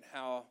Testament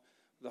how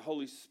the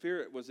Holy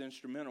Spirit was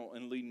instrumental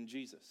in leading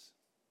Jesus.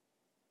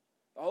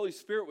 The Holy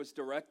Spirit was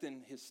directing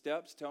his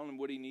steps, telling him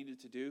what he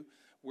needed to do,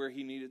 where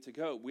he needed to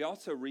go. We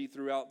also read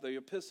throughout the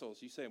epistles.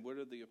 You say, what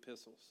are the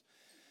epistles?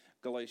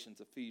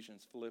 Galatians,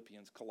 Ephesians,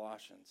 Philippians,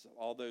 Colossians,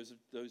 all those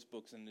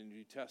books in the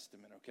New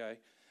Testament, okay?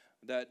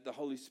 That the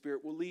Holy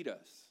Spirit will lead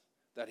us,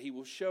 that he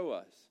will show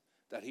us,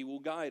 that he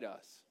will guide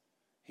us.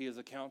 He is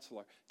a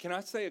counselor. Can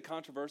I say a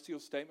controversial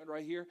statement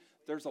right here?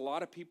 There's a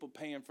lot of people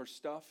paying for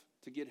stuff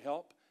to get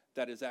help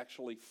that is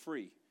actually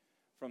free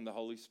from the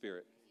Holy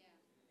Spirit.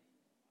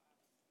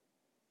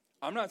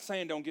 Yeah. I'm not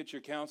saying don't get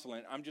your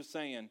counseling. I'm just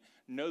saying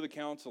know the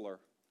counselor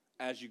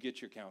as you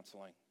get your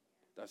counseling.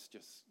 That's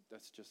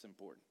just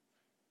important.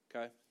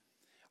 Okay?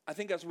 I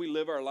think as we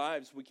live our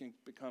lives, we can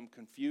become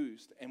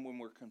confused. And when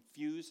we're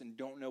confused and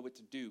don't know what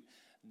to do,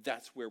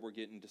 that's where we're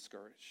getting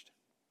discouraged.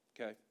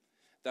 Okay?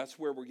 That's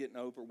where we're getting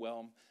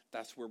overwhelmed.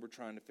 That's where we're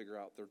trying to figure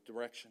out the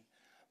direction.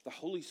 The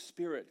Holy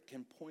Spirit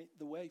can point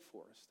the way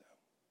for us, though.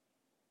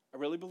 I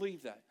really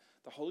believe that.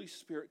 The Holy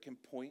Spirit can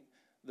point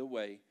the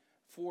way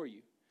for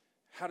you.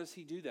 How does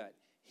he do that?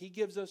 He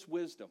gives us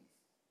wisdom.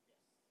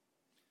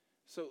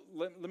 So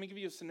let me give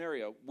you a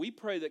scenario. We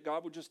pray that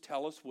God would just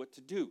tell us what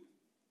to do.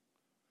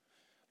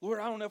 Lord,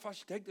 I don't know if I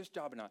should take this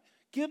job or not.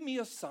 Give me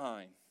a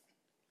sign.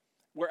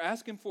 We're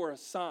asking for a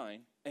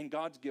sign, and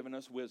God's given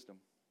us wisdom.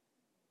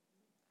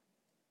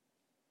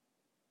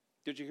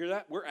 Did you hear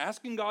that? We're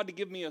asking God to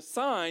give me a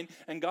sign,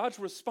 and God's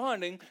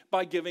responding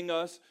by giving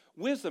us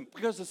wisdom,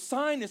 because a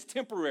sign is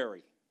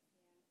temporary.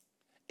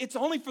 It's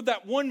only for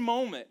that one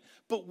moment.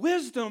 But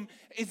wisdom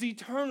is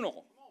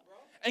eternal.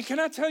 And can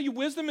I tell you,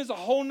 wisdom is a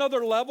whole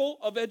nother level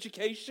of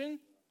education?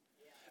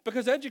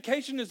 Because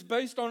education is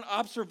based on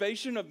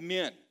observation of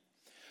men.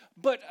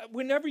 But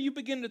whenever you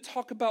begin to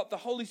talk about the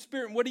Holy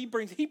Spirit, what he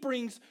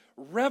brings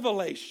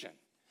revelation.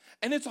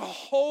 And it's a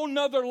whole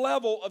nother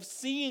level of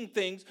seeing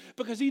things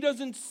because he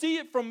doesn't see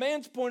it from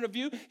man's point of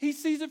view. He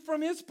sees it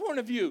from his point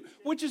of view,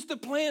 which is the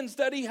plans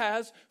that he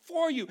has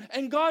for you.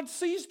 And God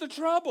sees the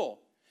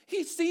trouble.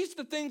 He sees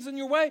the things in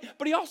your way,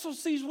 but he also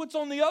sees what's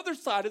on the other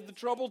side of the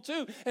trouble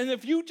too. And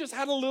if you just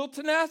had a little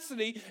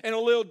tenacity and a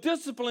little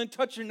discipline,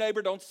 touch your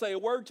neighbor, don't say a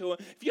word to him.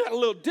 If you had a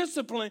little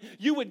discipline,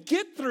 you would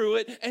get through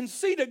it and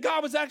see that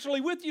God was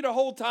actually with you the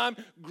whole time,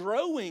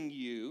 growing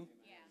you.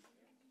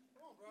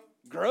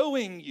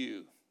 Growing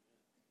you.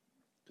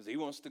 Because he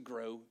wants to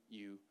grow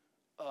you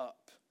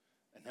up.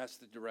 And that's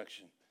the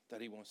direction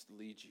that he wants to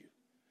lead you.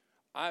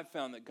 I've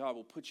found that God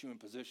will put you in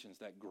positions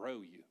that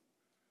grow you,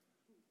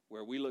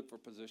 where we look for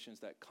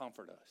positions that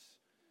comfort us.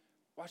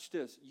 Watch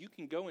this. You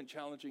can go in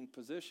challenging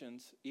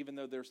positions even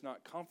though there's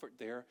not comfort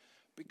there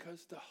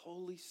because the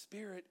Holy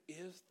Spirit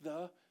is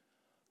the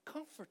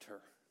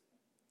comforter.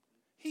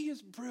 He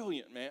is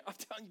brilliant, man. I'm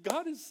telling you,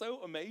 God is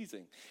so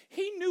amazing.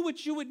 He knew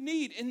what you would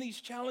need in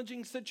these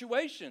challenging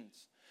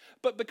situations.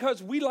 But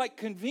because we like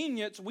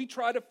convenience, we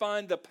try to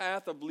find the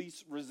path of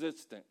least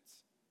resistance.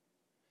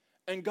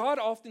 And God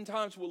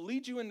oftentimes will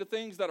lead you into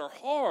things that are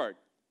hard.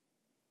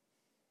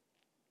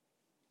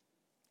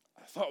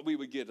 I thought we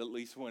would get at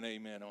least one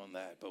amen on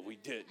that, but we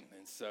didn't.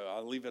 And so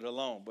I'll leave it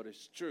alone, but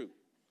it's true.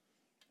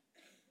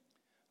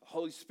 The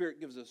Holy Spirit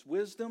gives us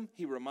wisdom.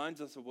 He reminds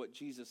us of what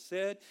Jesus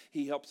said.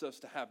 He helps us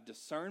to have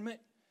discernment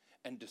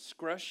and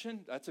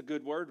discretion. That's a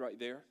good word right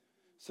there.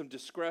 Some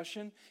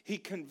discretion. He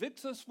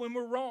convicts us when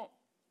we're wrong.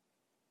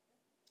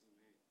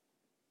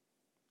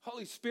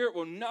 Holy Spirit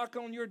will knock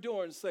on your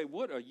door and say,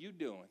 what are you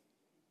doing?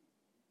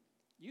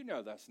 You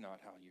know that's not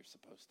how you're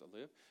supposed to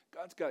live.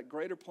 God's got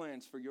greater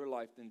plans for your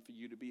life than for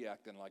you to be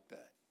acting like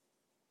that.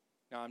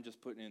 Now, I'm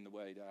just putting it in the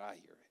way that I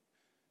hear it.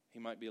 He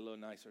might be a little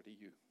nicer to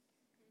you.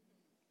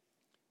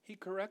 He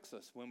corrects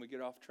us when we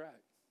get off track.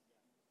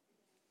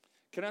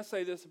 Can I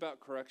say this about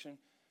correction?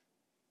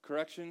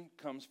 Correction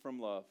comes from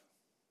love.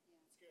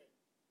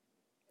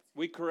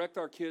 We correct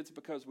our kids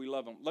because we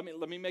love them.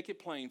 Let me make it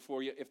plain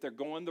for you. If they're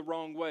going the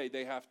wrong way,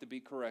 they have to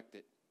be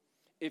corrected.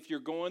 If you're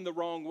going the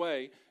wrong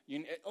way,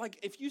 like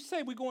if you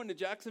say we're going to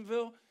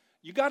Jacksonville,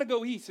 you got to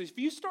go east. So if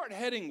you start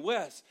heading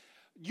west,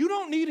 you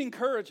don't need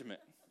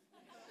encouragement.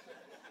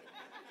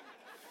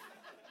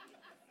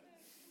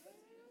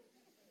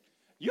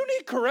 You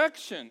need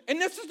correction.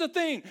 And this is the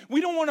thing. We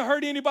don't want to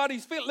hurt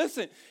anybody's feelings.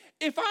 Listen,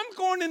 if I'm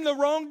going in the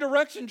wrong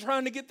direction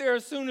trying to get there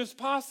as soon as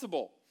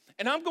possible,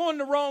 and I'm going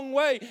the wrong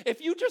way,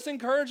 if you just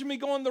encourage me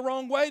going the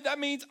wrong way, that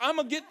means I'm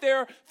going to get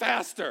there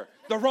faster,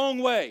 the wrong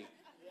way.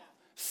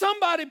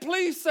 Somebody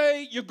please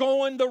say you're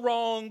going the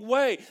wrong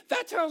way.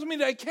 That tells me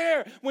they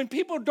care. When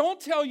people don't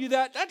tell you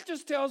that, that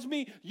just tells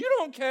me you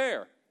don't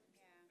care.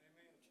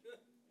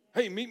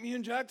 Hey, meet me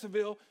in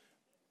Jacksonville.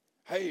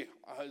 Hey,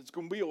 it's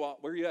going to be a while.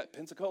 Where are you at?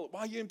 Pensacola.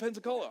 Why are you in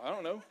Pensacola? I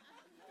don't know.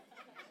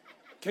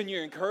 Can you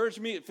encourage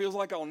me? It feels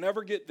like I'll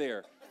never get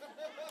there.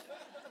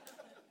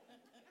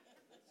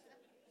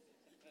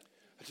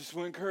 I just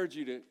want to encourage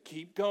you to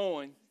keep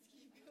going.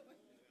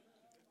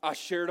 I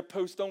shared a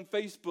post on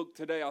Facebook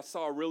today. I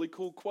saw a really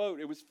cool quote.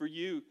 It was for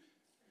you.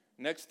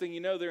 Next thing you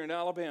know, they're in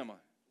Alabama.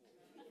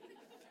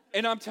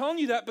 And I'm telling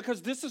you that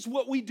because this is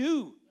what we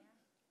do.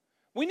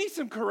 We need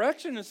some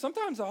correction, and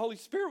sometimes the Holy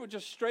Spirit would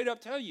just straight up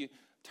tell you,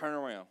 turn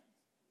around.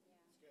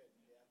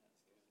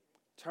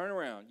 Turn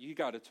around. You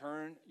got to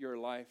turn your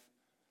life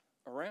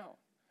around.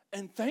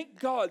 And thank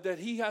God that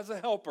he has a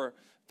helper,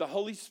 the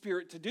Holy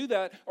Spirit, to do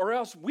that, or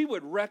else we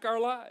would wreck our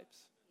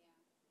lives.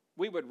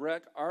 We would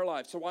wreck our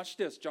lives. So watch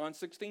this, John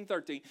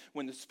 16:13.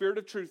 When the Spirit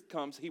of truth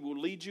comes, he will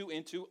lead you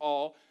into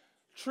all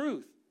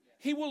truth.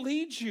 He will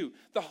lead you.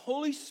 The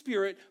Holy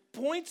Spirit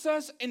points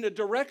us in the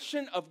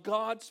direction of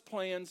God's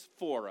plans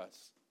for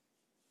us.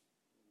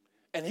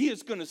 And he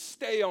is going to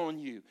stay on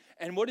you.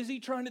 And what is he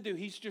trying to do?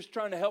 He's just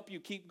trying to help you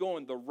keep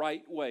going the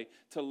right way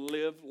to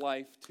live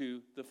life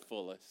to the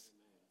fullest.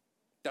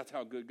 That's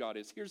how good God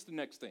is. Here's the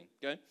next thing,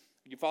 okay?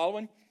 You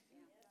following?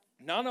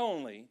 Not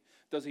only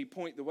does he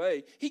point the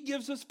way, he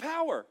gives us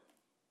power.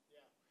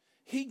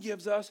 He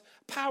gives us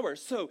power.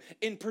 So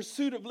in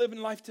pursuit of living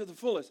life to the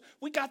fullest,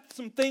 we got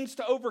some things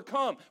to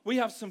overcome. We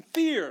have some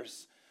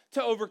fears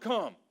to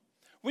overcome.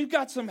 We've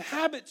got some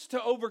habits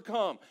to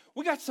overcome.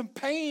 We got some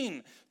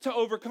pain to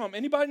overcome.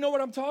 Anybody know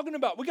what I'm talking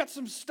about? We got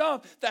some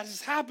stuff that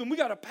has happened. We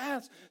got a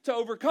past to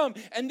overcome.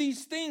 And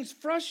these things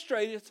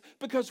frustrate us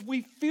because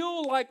we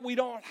feel like we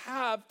don't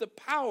have the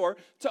power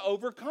to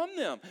overcome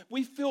them.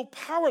 We feel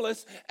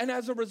powerless, and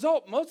as a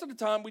result, most of the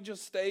time, we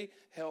just stay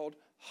held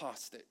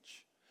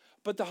hostage.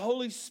 But the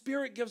Holy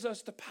Spirit gives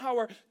us the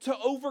power to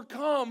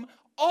overcome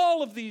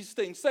all of these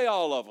things. Say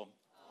all of them.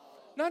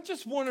 Not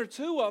just one or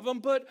two of them,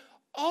 but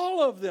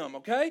All of them,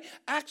 okay?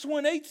 Acts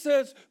 1:8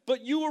 says,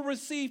 but you will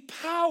receive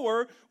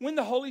power when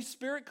the Holy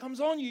Spirit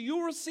comes on you.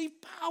 You'll receive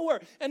power.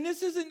 And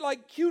this isn't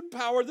like cute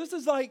power. This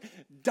is like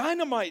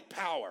dynamite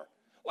power,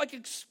 like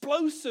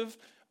explosive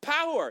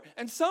power.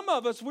 And some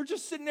of us, we're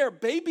just sitting there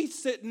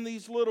babysitting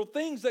these little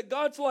things that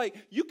God's like,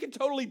 you can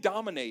totally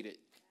dominate it.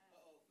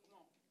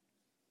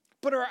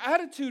 But our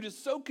attitude is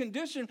so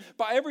conditioned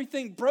by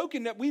everything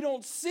broken that we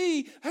don't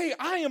see, hey,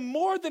 I am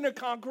more than a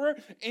conqueror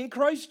in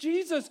Christ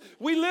Jesus.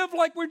 We live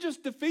like we're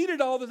just defeated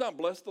all the time.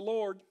 Bless the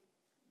Lord.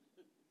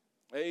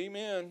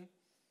 Amen.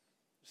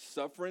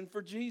 Suffering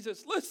for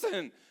Jesus.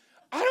 Listen,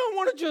 I don't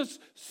want to just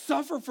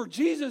suffer for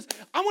Jesus.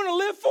 I want to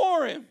live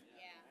for him.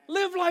 Yeah.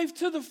 Live life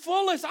to the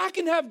fullest. I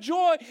can have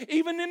joy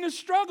even in the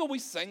struggle. We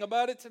sang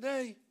about it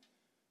today.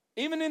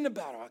 Even in the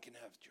battle, I can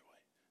have joy.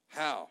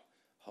 How?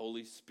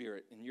 Holy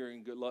Spirit. And you're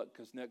in good luck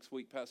because next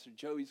week Pastor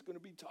Joey's going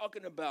to be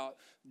talking about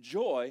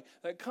joy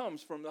that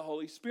comes from the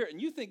Holy Spirit.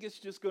 And you think it's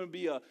just going to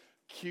be a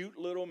cute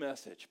little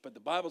message. But the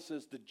Bible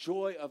says the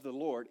joy of the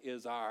Lord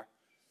is our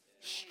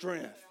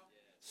strength.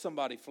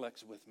 Somebody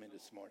flex with me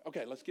this morning.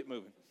 Okay, let's get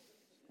moving.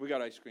 We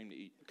got ice cream to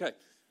eat. Okay.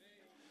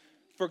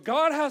 For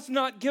God has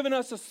not given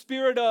us a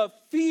spirit of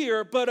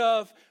fear, but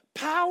of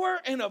power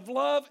and of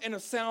love and a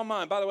sound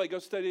mind. By the way, go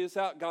study this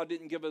out. God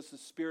didn't give us the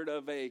spirit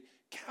of a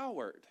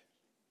coward.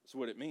 That's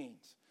what it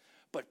means.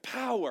 But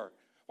power,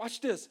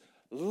 watch this,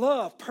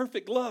 love,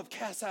 perfect love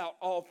casts out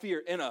all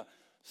fear and a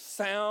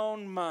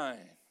sound mind.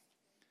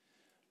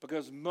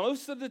 Because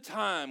most of the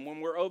time when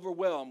we're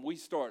overwhelmed, we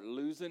start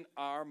losing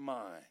our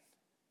mind.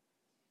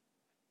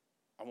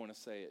 I want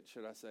to say it.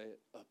 Should I say it?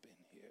 Up in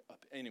here.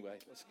 Up. Anyway,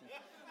 let's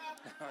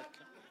go.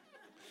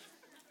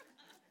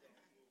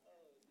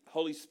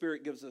 Holy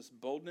Spirit gives us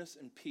boldness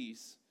and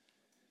peace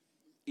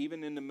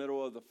even in the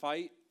middle of the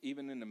fight,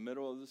 even in the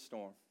middle of the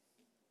storm.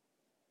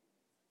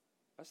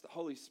 That's the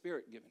Holy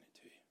Spirit giving it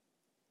to you.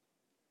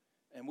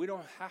 And we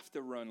don't have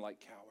to run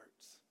like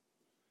cowards.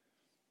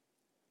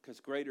 Because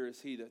greater is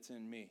he that's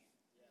in me.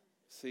 Yeah.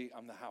 See,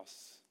 I'm the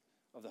house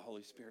of the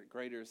Holy Spirit.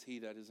 Greater is he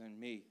that is in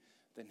me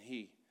than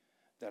he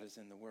that is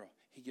in the world.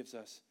 He gives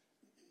us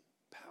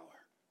power.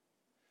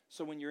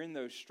 So when you're in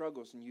those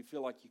struggles and you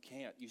feel like you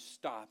can't, you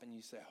stop and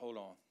you say, hold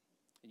on.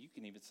 And you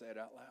can even say it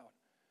out loud.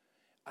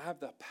 I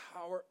have the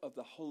power of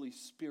the Holy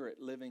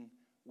Spirit living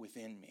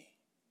within me.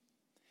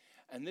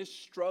 And this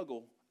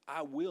struggle,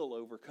 I will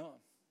overcome.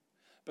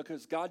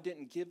 Because God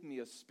didn't give me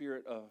a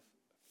spirit of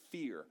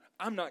fear.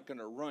 I'm not going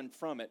to run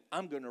from it.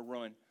 I'm going to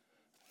run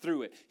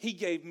through it. He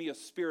gave me a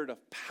spirit of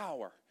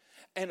power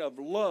and of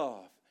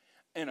love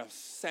and a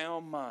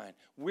sound mind.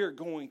 We're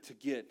going to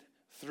get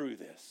through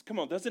this. Come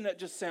on, doesn't that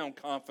just sound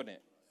confident?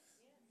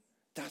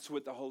 That's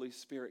what the Holy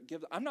Spirit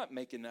gives. I'm not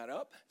making that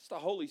up. It's the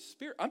Holy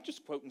Spirit. I'm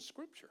just quoting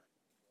Scripture.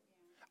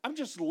 I'm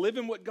just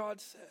living what God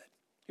said.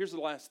 Here's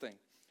the last thing.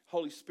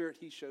 Holy Spirit,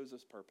 he shows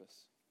us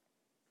purpose.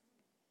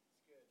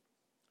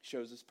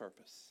 Shows us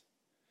purpose.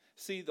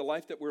 See, the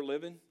life that we're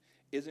living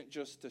isn't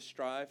just to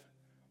strive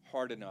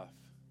hard enough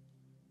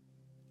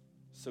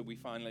so we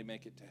finally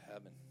make it to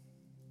heaven.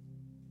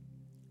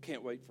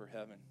 Can't wait for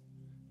heaven,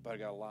 but I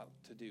got a lot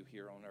to do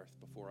here on earth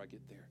before I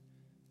get there.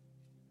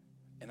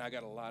 And I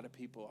got a lot of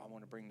people I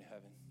want to bring to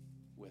heaven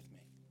with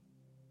me.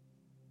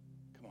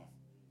 Come on.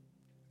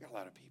 I got a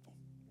lot of people.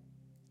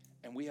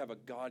 And we have a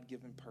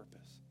God-given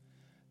purpose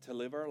to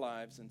live our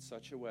lives in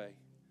such a way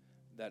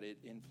that it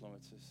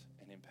influences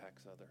and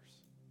impacts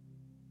others,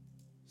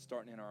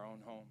 starting in our own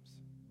homes.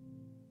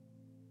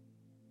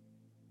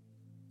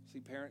 See,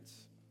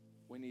 parents,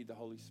 we need the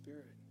Holy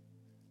Spirit.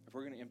 If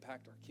we're going to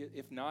impact our kids,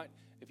 if not,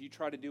 if you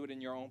try to do it in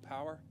your own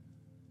power,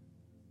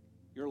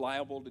 you're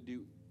liable to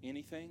do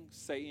anything,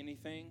 say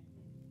anything,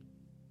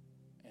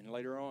 and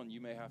later on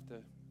you may have to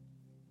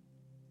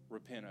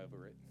repent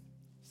over it,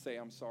 say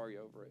I'm sorry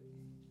over it.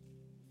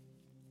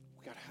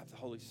 We got to have the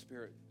Holy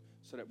Spirit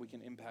so that we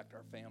can impact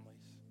our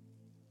families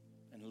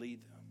and lead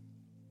them.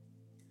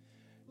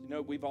 You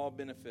know, we've all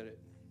benefited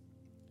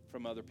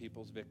from other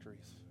people's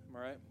victories. Am I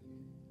right?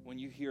 When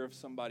you hear of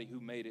somebody who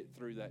made it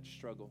through that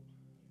struggle,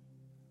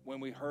 when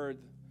we heard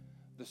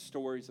the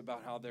stories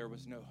about how there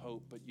was no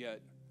hope, but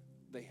yet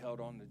they held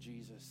on to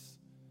Jesus.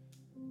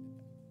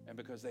 And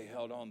because they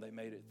held on, they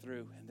made it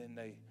through. And then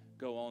they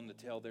go on to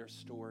tell their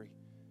story.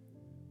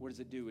 What does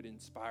it do? It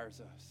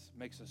inspires us,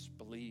 makes us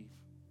believe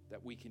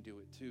that we can do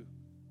it too.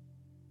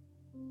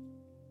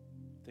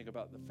 Think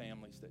about the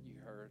families that you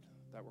heard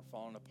that were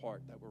falling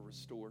apart, that were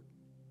restored.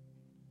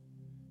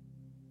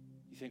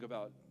 You think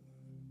about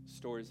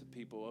stories of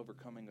people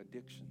overcoming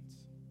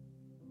addictions.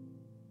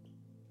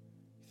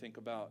 You think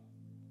about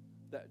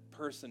that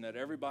person that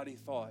everybody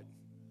thought,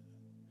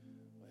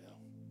 well,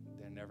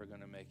 they're never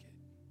going to make it.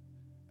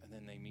 And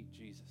then they meet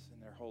Jesus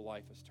and their whole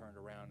life is turned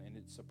around and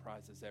it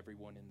surprises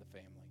everyone in the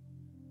family.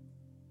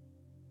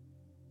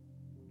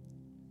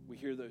 We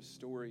hear those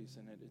stories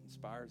and it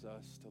inspires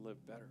us to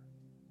live better.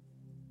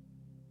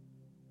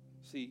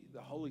 See,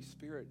 the Holy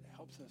Spirit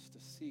helps us to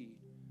see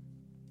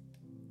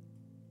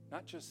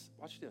not just,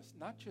 watch this,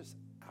 not just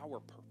our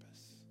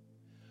purpose,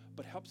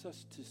 but helps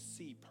us to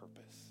see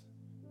purpose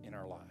in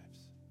our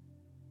lives.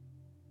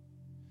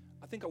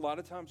 I think a lot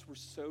of times we're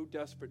so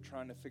desperate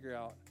trying to figure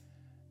out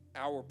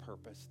our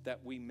purpose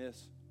that we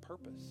miss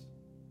purpose.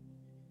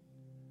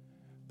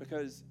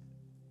 Because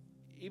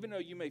even though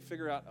you may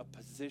figure out a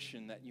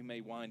position that you may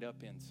wind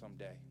up in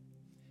someday,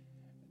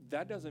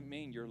 that doesn't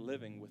mean you're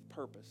living with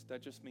purpose.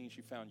 That just means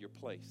you found your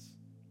place.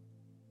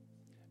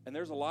 And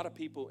there's a lot of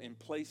people in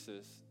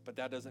places, but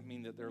that doesn't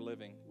mean that they're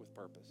living with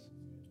purpose.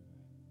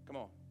 Come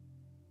on.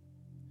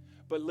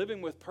 But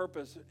living with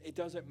purpose, it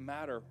doesn't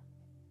matter.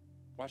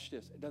 Watch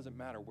this. It doesn't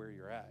matter where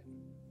you're at.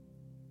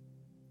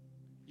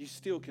 You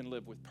still can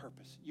live with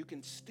purpose. You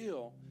can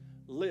still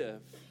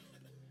live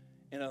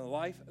a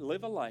life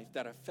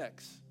that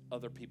affects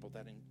other people,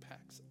 that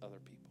impacts other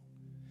people.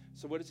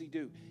 So what does he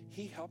do?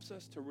 He helps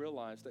us to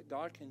realize that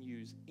God can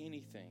use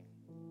anything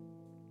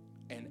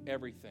and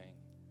everything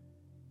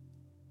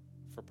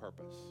for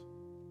purpose.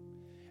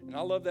 And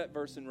I love that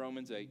verse in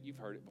Romans 8. You've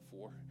heard it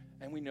before.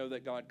 And we know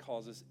that God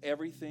causes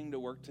everything to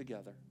work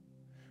together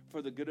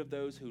for the good of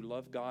those who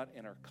love God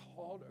and are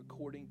called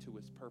according to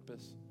his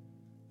purpose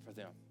for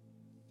them.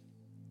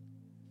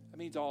 That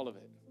means all of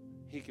it.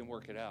 He can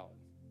work it out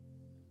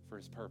for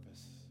his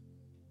purpose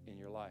in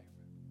your life.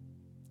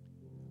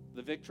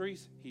 The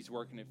victories, he's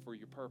working it for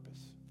your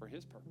purpose, for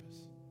his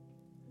purpose.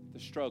 The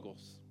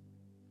struggles,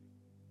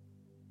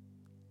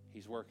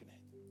 he's working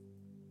it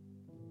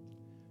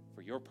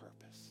for your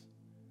purpose,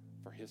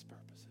 for his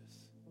purposes.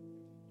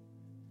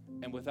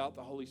 And without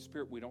the Holy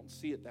Spirit, we don't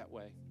see it that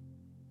way.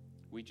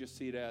 We just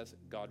see it as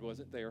God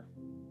wasn't there.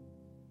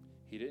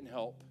 He didn't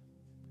help.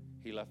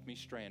 He left me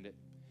stranded.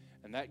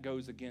 And that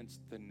goes against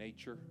the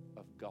nature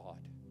of God.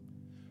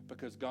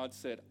 Because God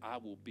said, I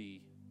will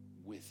be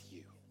with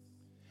you.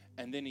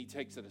 And then he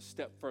takes it a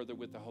step further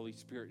with the Holy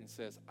Spirit and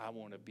says, I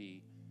want to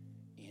be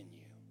in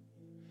you.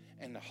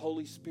 And the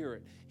Holy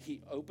Spirit,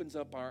 he opens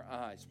up our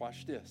eyes,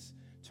 watch this,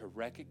 to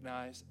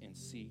recognize and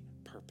see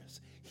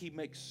purpose. He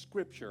makes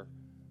Scripture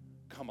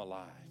come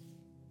alive.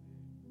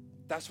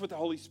 That's what the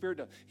Holy Spirit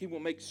does. He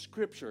will make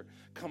Scripture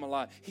come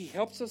alive. He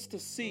helps us to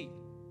see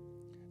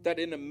that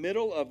in the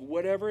middle of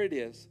whatever it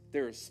is,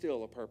 there is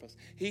still a purpose.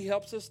 He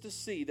helps us to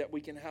see that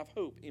we can have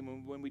hope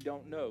even when we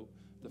don't know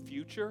the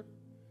future,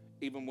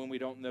 even when we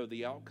don't know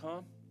the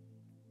outcome.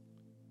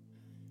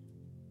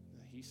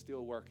 He's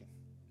still working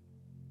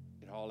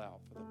it all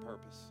out for the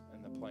purpose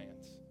and the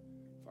plans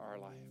for our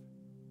life.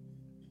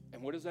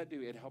 And what does that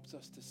do? It helps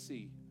us to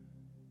see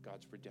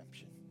God's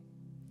redemption.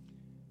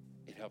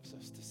 It helps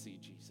us to see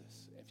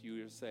Jesus. If you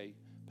were to say,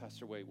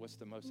 Pastor Wade, what's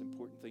the most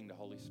important thing the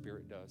Holy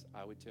Spirit does?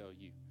 I would tell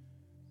you,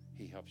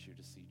 he helps you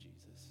to see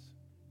Jesus.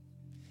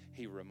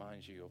 He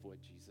reminds you of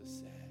what Jesus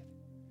said.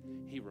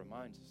 He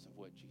reminds us of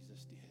what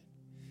Jesus did.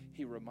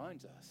 He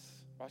reminds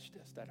us, watch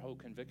this, that whole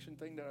conviction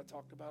thing that I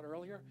talked about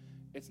earlier,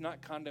 it's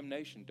not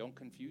condemnation. Don't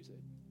confuse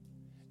it.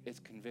 It's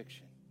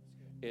conviction.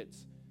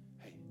 It's,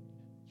 hey,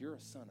 you're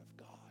a son of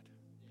God.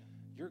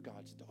 You're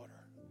God's daughter.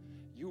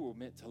 You were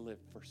meant to live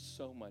for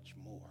so much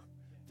more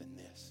than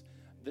this.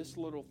 This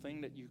little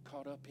thing that you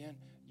caught up in,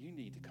 you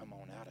need to come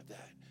on out of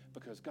that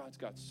because God's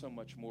got so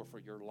much more for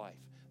your life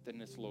than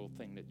this little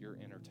thing that you're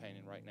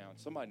entertaining right now. And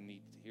somebody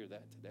needs to hear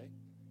that today.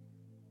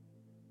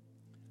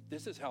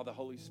 This is how the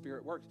Holy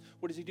Spirit works.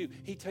 What does he do?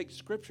 He takes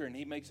Scripture and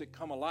he makes it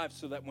come alive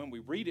so that when we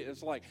read it,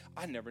 it's like,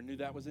 I never knew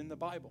that was in the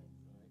Bible.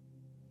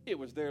 It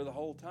was there the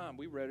whole time.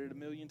 We read it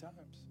 1,000,000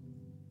 times.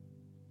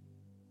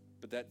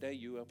 But that day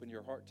you open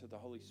your heart to the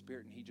Holy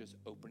Spirit and he just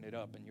opened it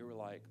up and you were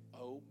like,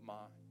 oh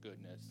my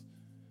goodness,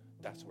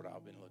 that's what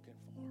I've been looking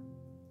for.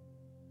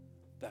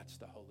 That's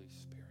the Holy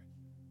Spirit.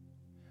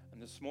 And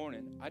this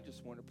morning, I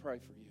just want to pray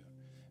for you.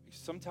 Because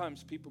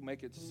sometimes people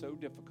make it so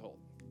difficult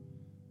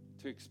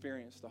to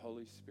experience the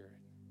Holy Spirit.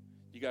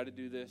 You got to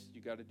do this,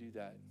 you got to do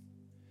that.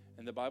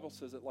 And the Bible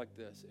says it like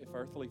this: if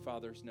earthly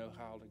fathers know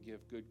how to give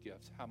good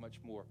gifts, how much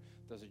more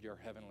does your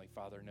heavenly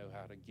Father know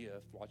how to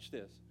give, watch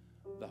this,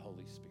 the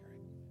Holy Spirit?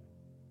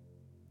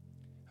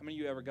 How many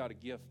of you ever got a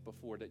gift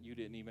before that you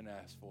didn't even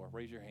ask for?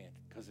 Raise your hand,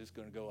 because it's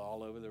going to go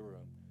all over the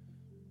room.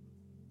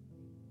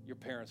 Your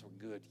parents were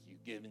good to you,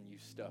 giving you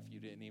stuff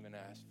you didn't even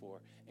ask for.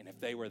 And if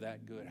they were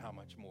that good, how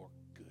much more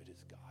good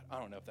is God? I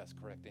don't know if that's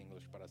correct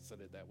English, but I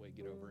said it that way.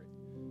 Get over it.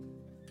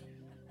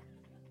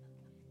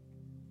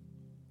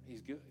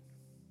 He's good.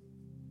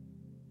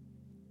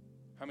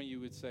 How many of you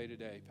would say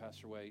today,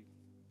 Pastor Wade,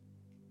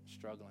 I'm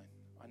struggling.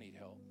 I need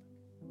help.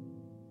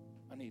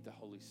 I need the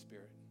Holy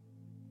Spirit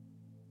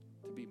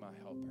to be my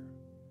helper.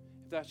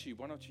 If that's you,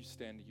 why don't you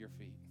stand to your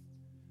feet?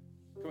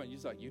 Come on,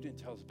 you didn't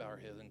tell us to bow our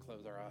heads and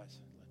close our eyes.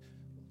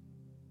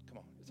 Come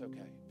on, it's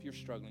okay. If you're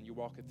struggling, you're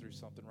walking through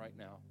something right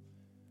now,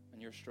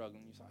 and you're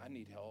struggling, you say, I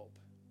need help.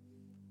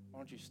 Why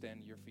don't you stand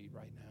to your feet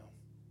right now?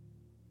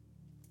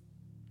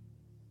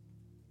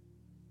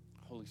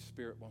 Holy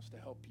Spirit wants to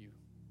help you.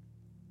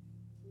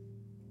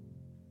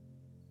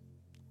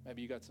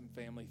 Maybe you got some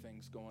family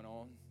things going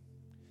on.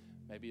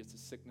 Maybe it's a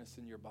sickness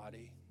in your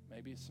body.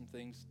 Maybe it's some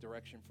things,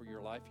 direction for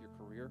your life, your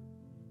career,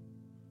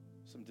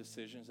 some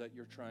decisions that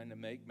you're trying to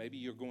make. Maybe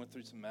you're going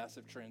through some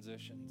massive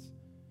transitions.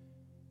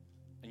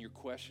 and you're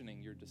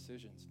questioning your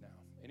decisions now.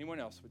 Anyone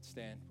else would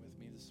stand with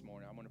me this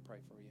morning? I want to pray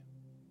for you.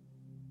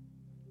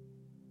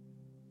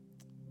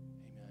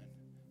 Amen.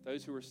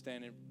 Those who are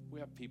standing, we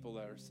have people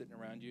that are sitting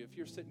around you. If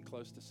you're sitting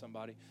close to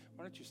somebody,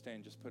 why don't you stand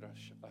and just put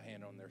a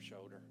hand on their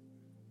shoulder?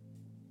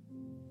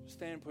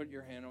 Stand and put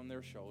your hand on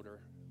their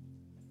shoulder.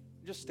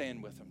 Just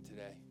stand with them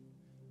today.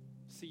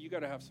 See, you got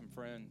to have some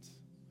friends.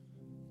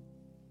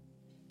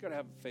 You got to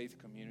have a faith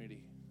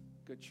community,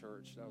 good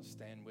church that'll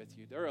stand with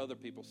you. There are other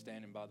people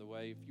standing, by the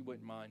way. If you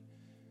wouldn't mind,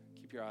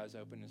 keep your eyes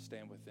open and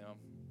stand with them.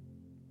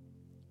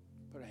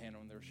 Put a hand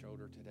on their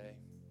shoulder today.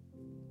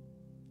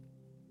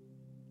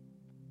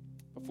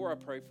 Before I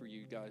pray for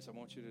you guys, I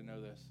want you to know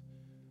this.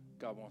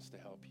 God wants to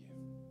help you.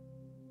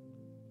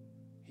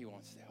 He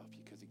wants to help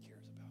you because he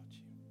cares about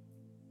you.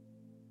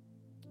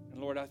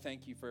 And Lord, I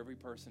thank you for every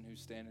person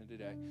who's standing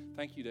today.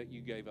 Thank you that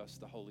you gave us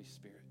the Holy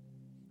Spirit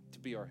to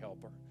be our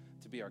helper,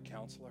 to be our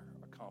counselor,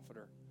 our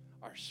comforter,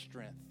 our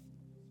strength.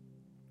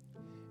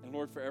 And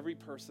Lord, for every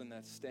person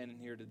that's standing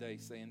here today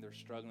saying they're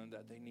struggling,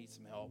 that they need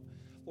some help,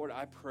 Lord,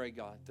 I pray,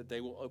 God, that they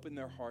will open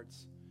their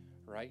hearts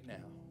right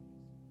now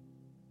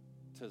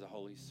to the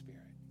Holy Spirit.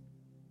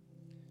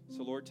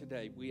 So, Lord,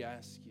 today we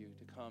ask you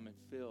to come and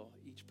fill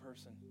each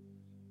person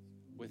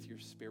with your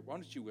Spirit. Why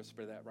don't you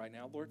whisper that right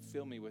now? Lord,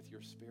 fill me with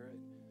your Spirit.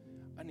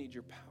 I need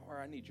your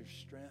power. I need your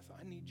strength.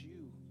 I need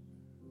you.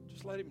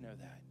 Just let him know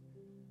that.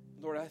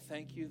 Lord, I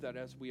thank you that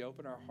as we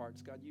open our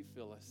hearts, God, you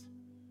fill us.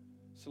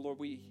 So, Lord,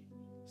 we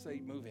say,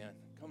 move in.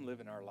 Come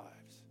live in our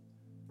lives.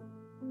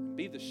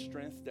 Be the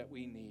strength that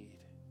we need.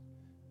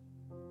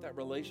 That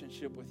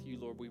relationship with you,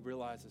 Lord, we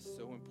realize is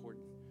so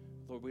important.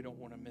 Lord, we don't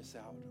want to miss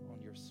out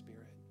on your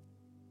Spirit.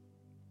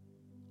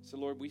 So,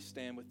 Lord, we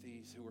stand with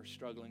these who are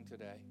struggling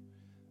today,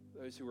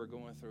 those who are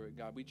going through it.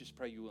 God, we just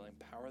pray you will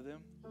empower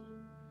them,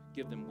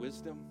 give them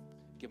wisdom,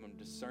 give them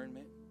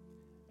discernment,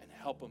 and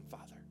help them,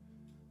 Father,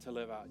 to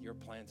live out your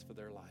plans for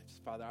their lives.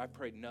 Father, I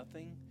pray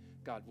nothing,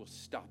 God, will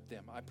stop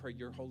them. I pray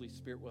your Holy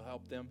Spirit will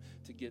help them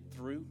to get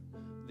through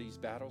these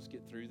battles,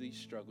 get through these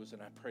struggles,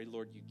 and I pray,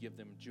 Lord, you give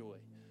them joy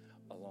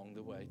along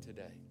the way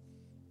today.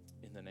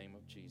 In the name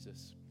of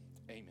Jesus,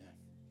 amen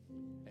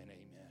and amen.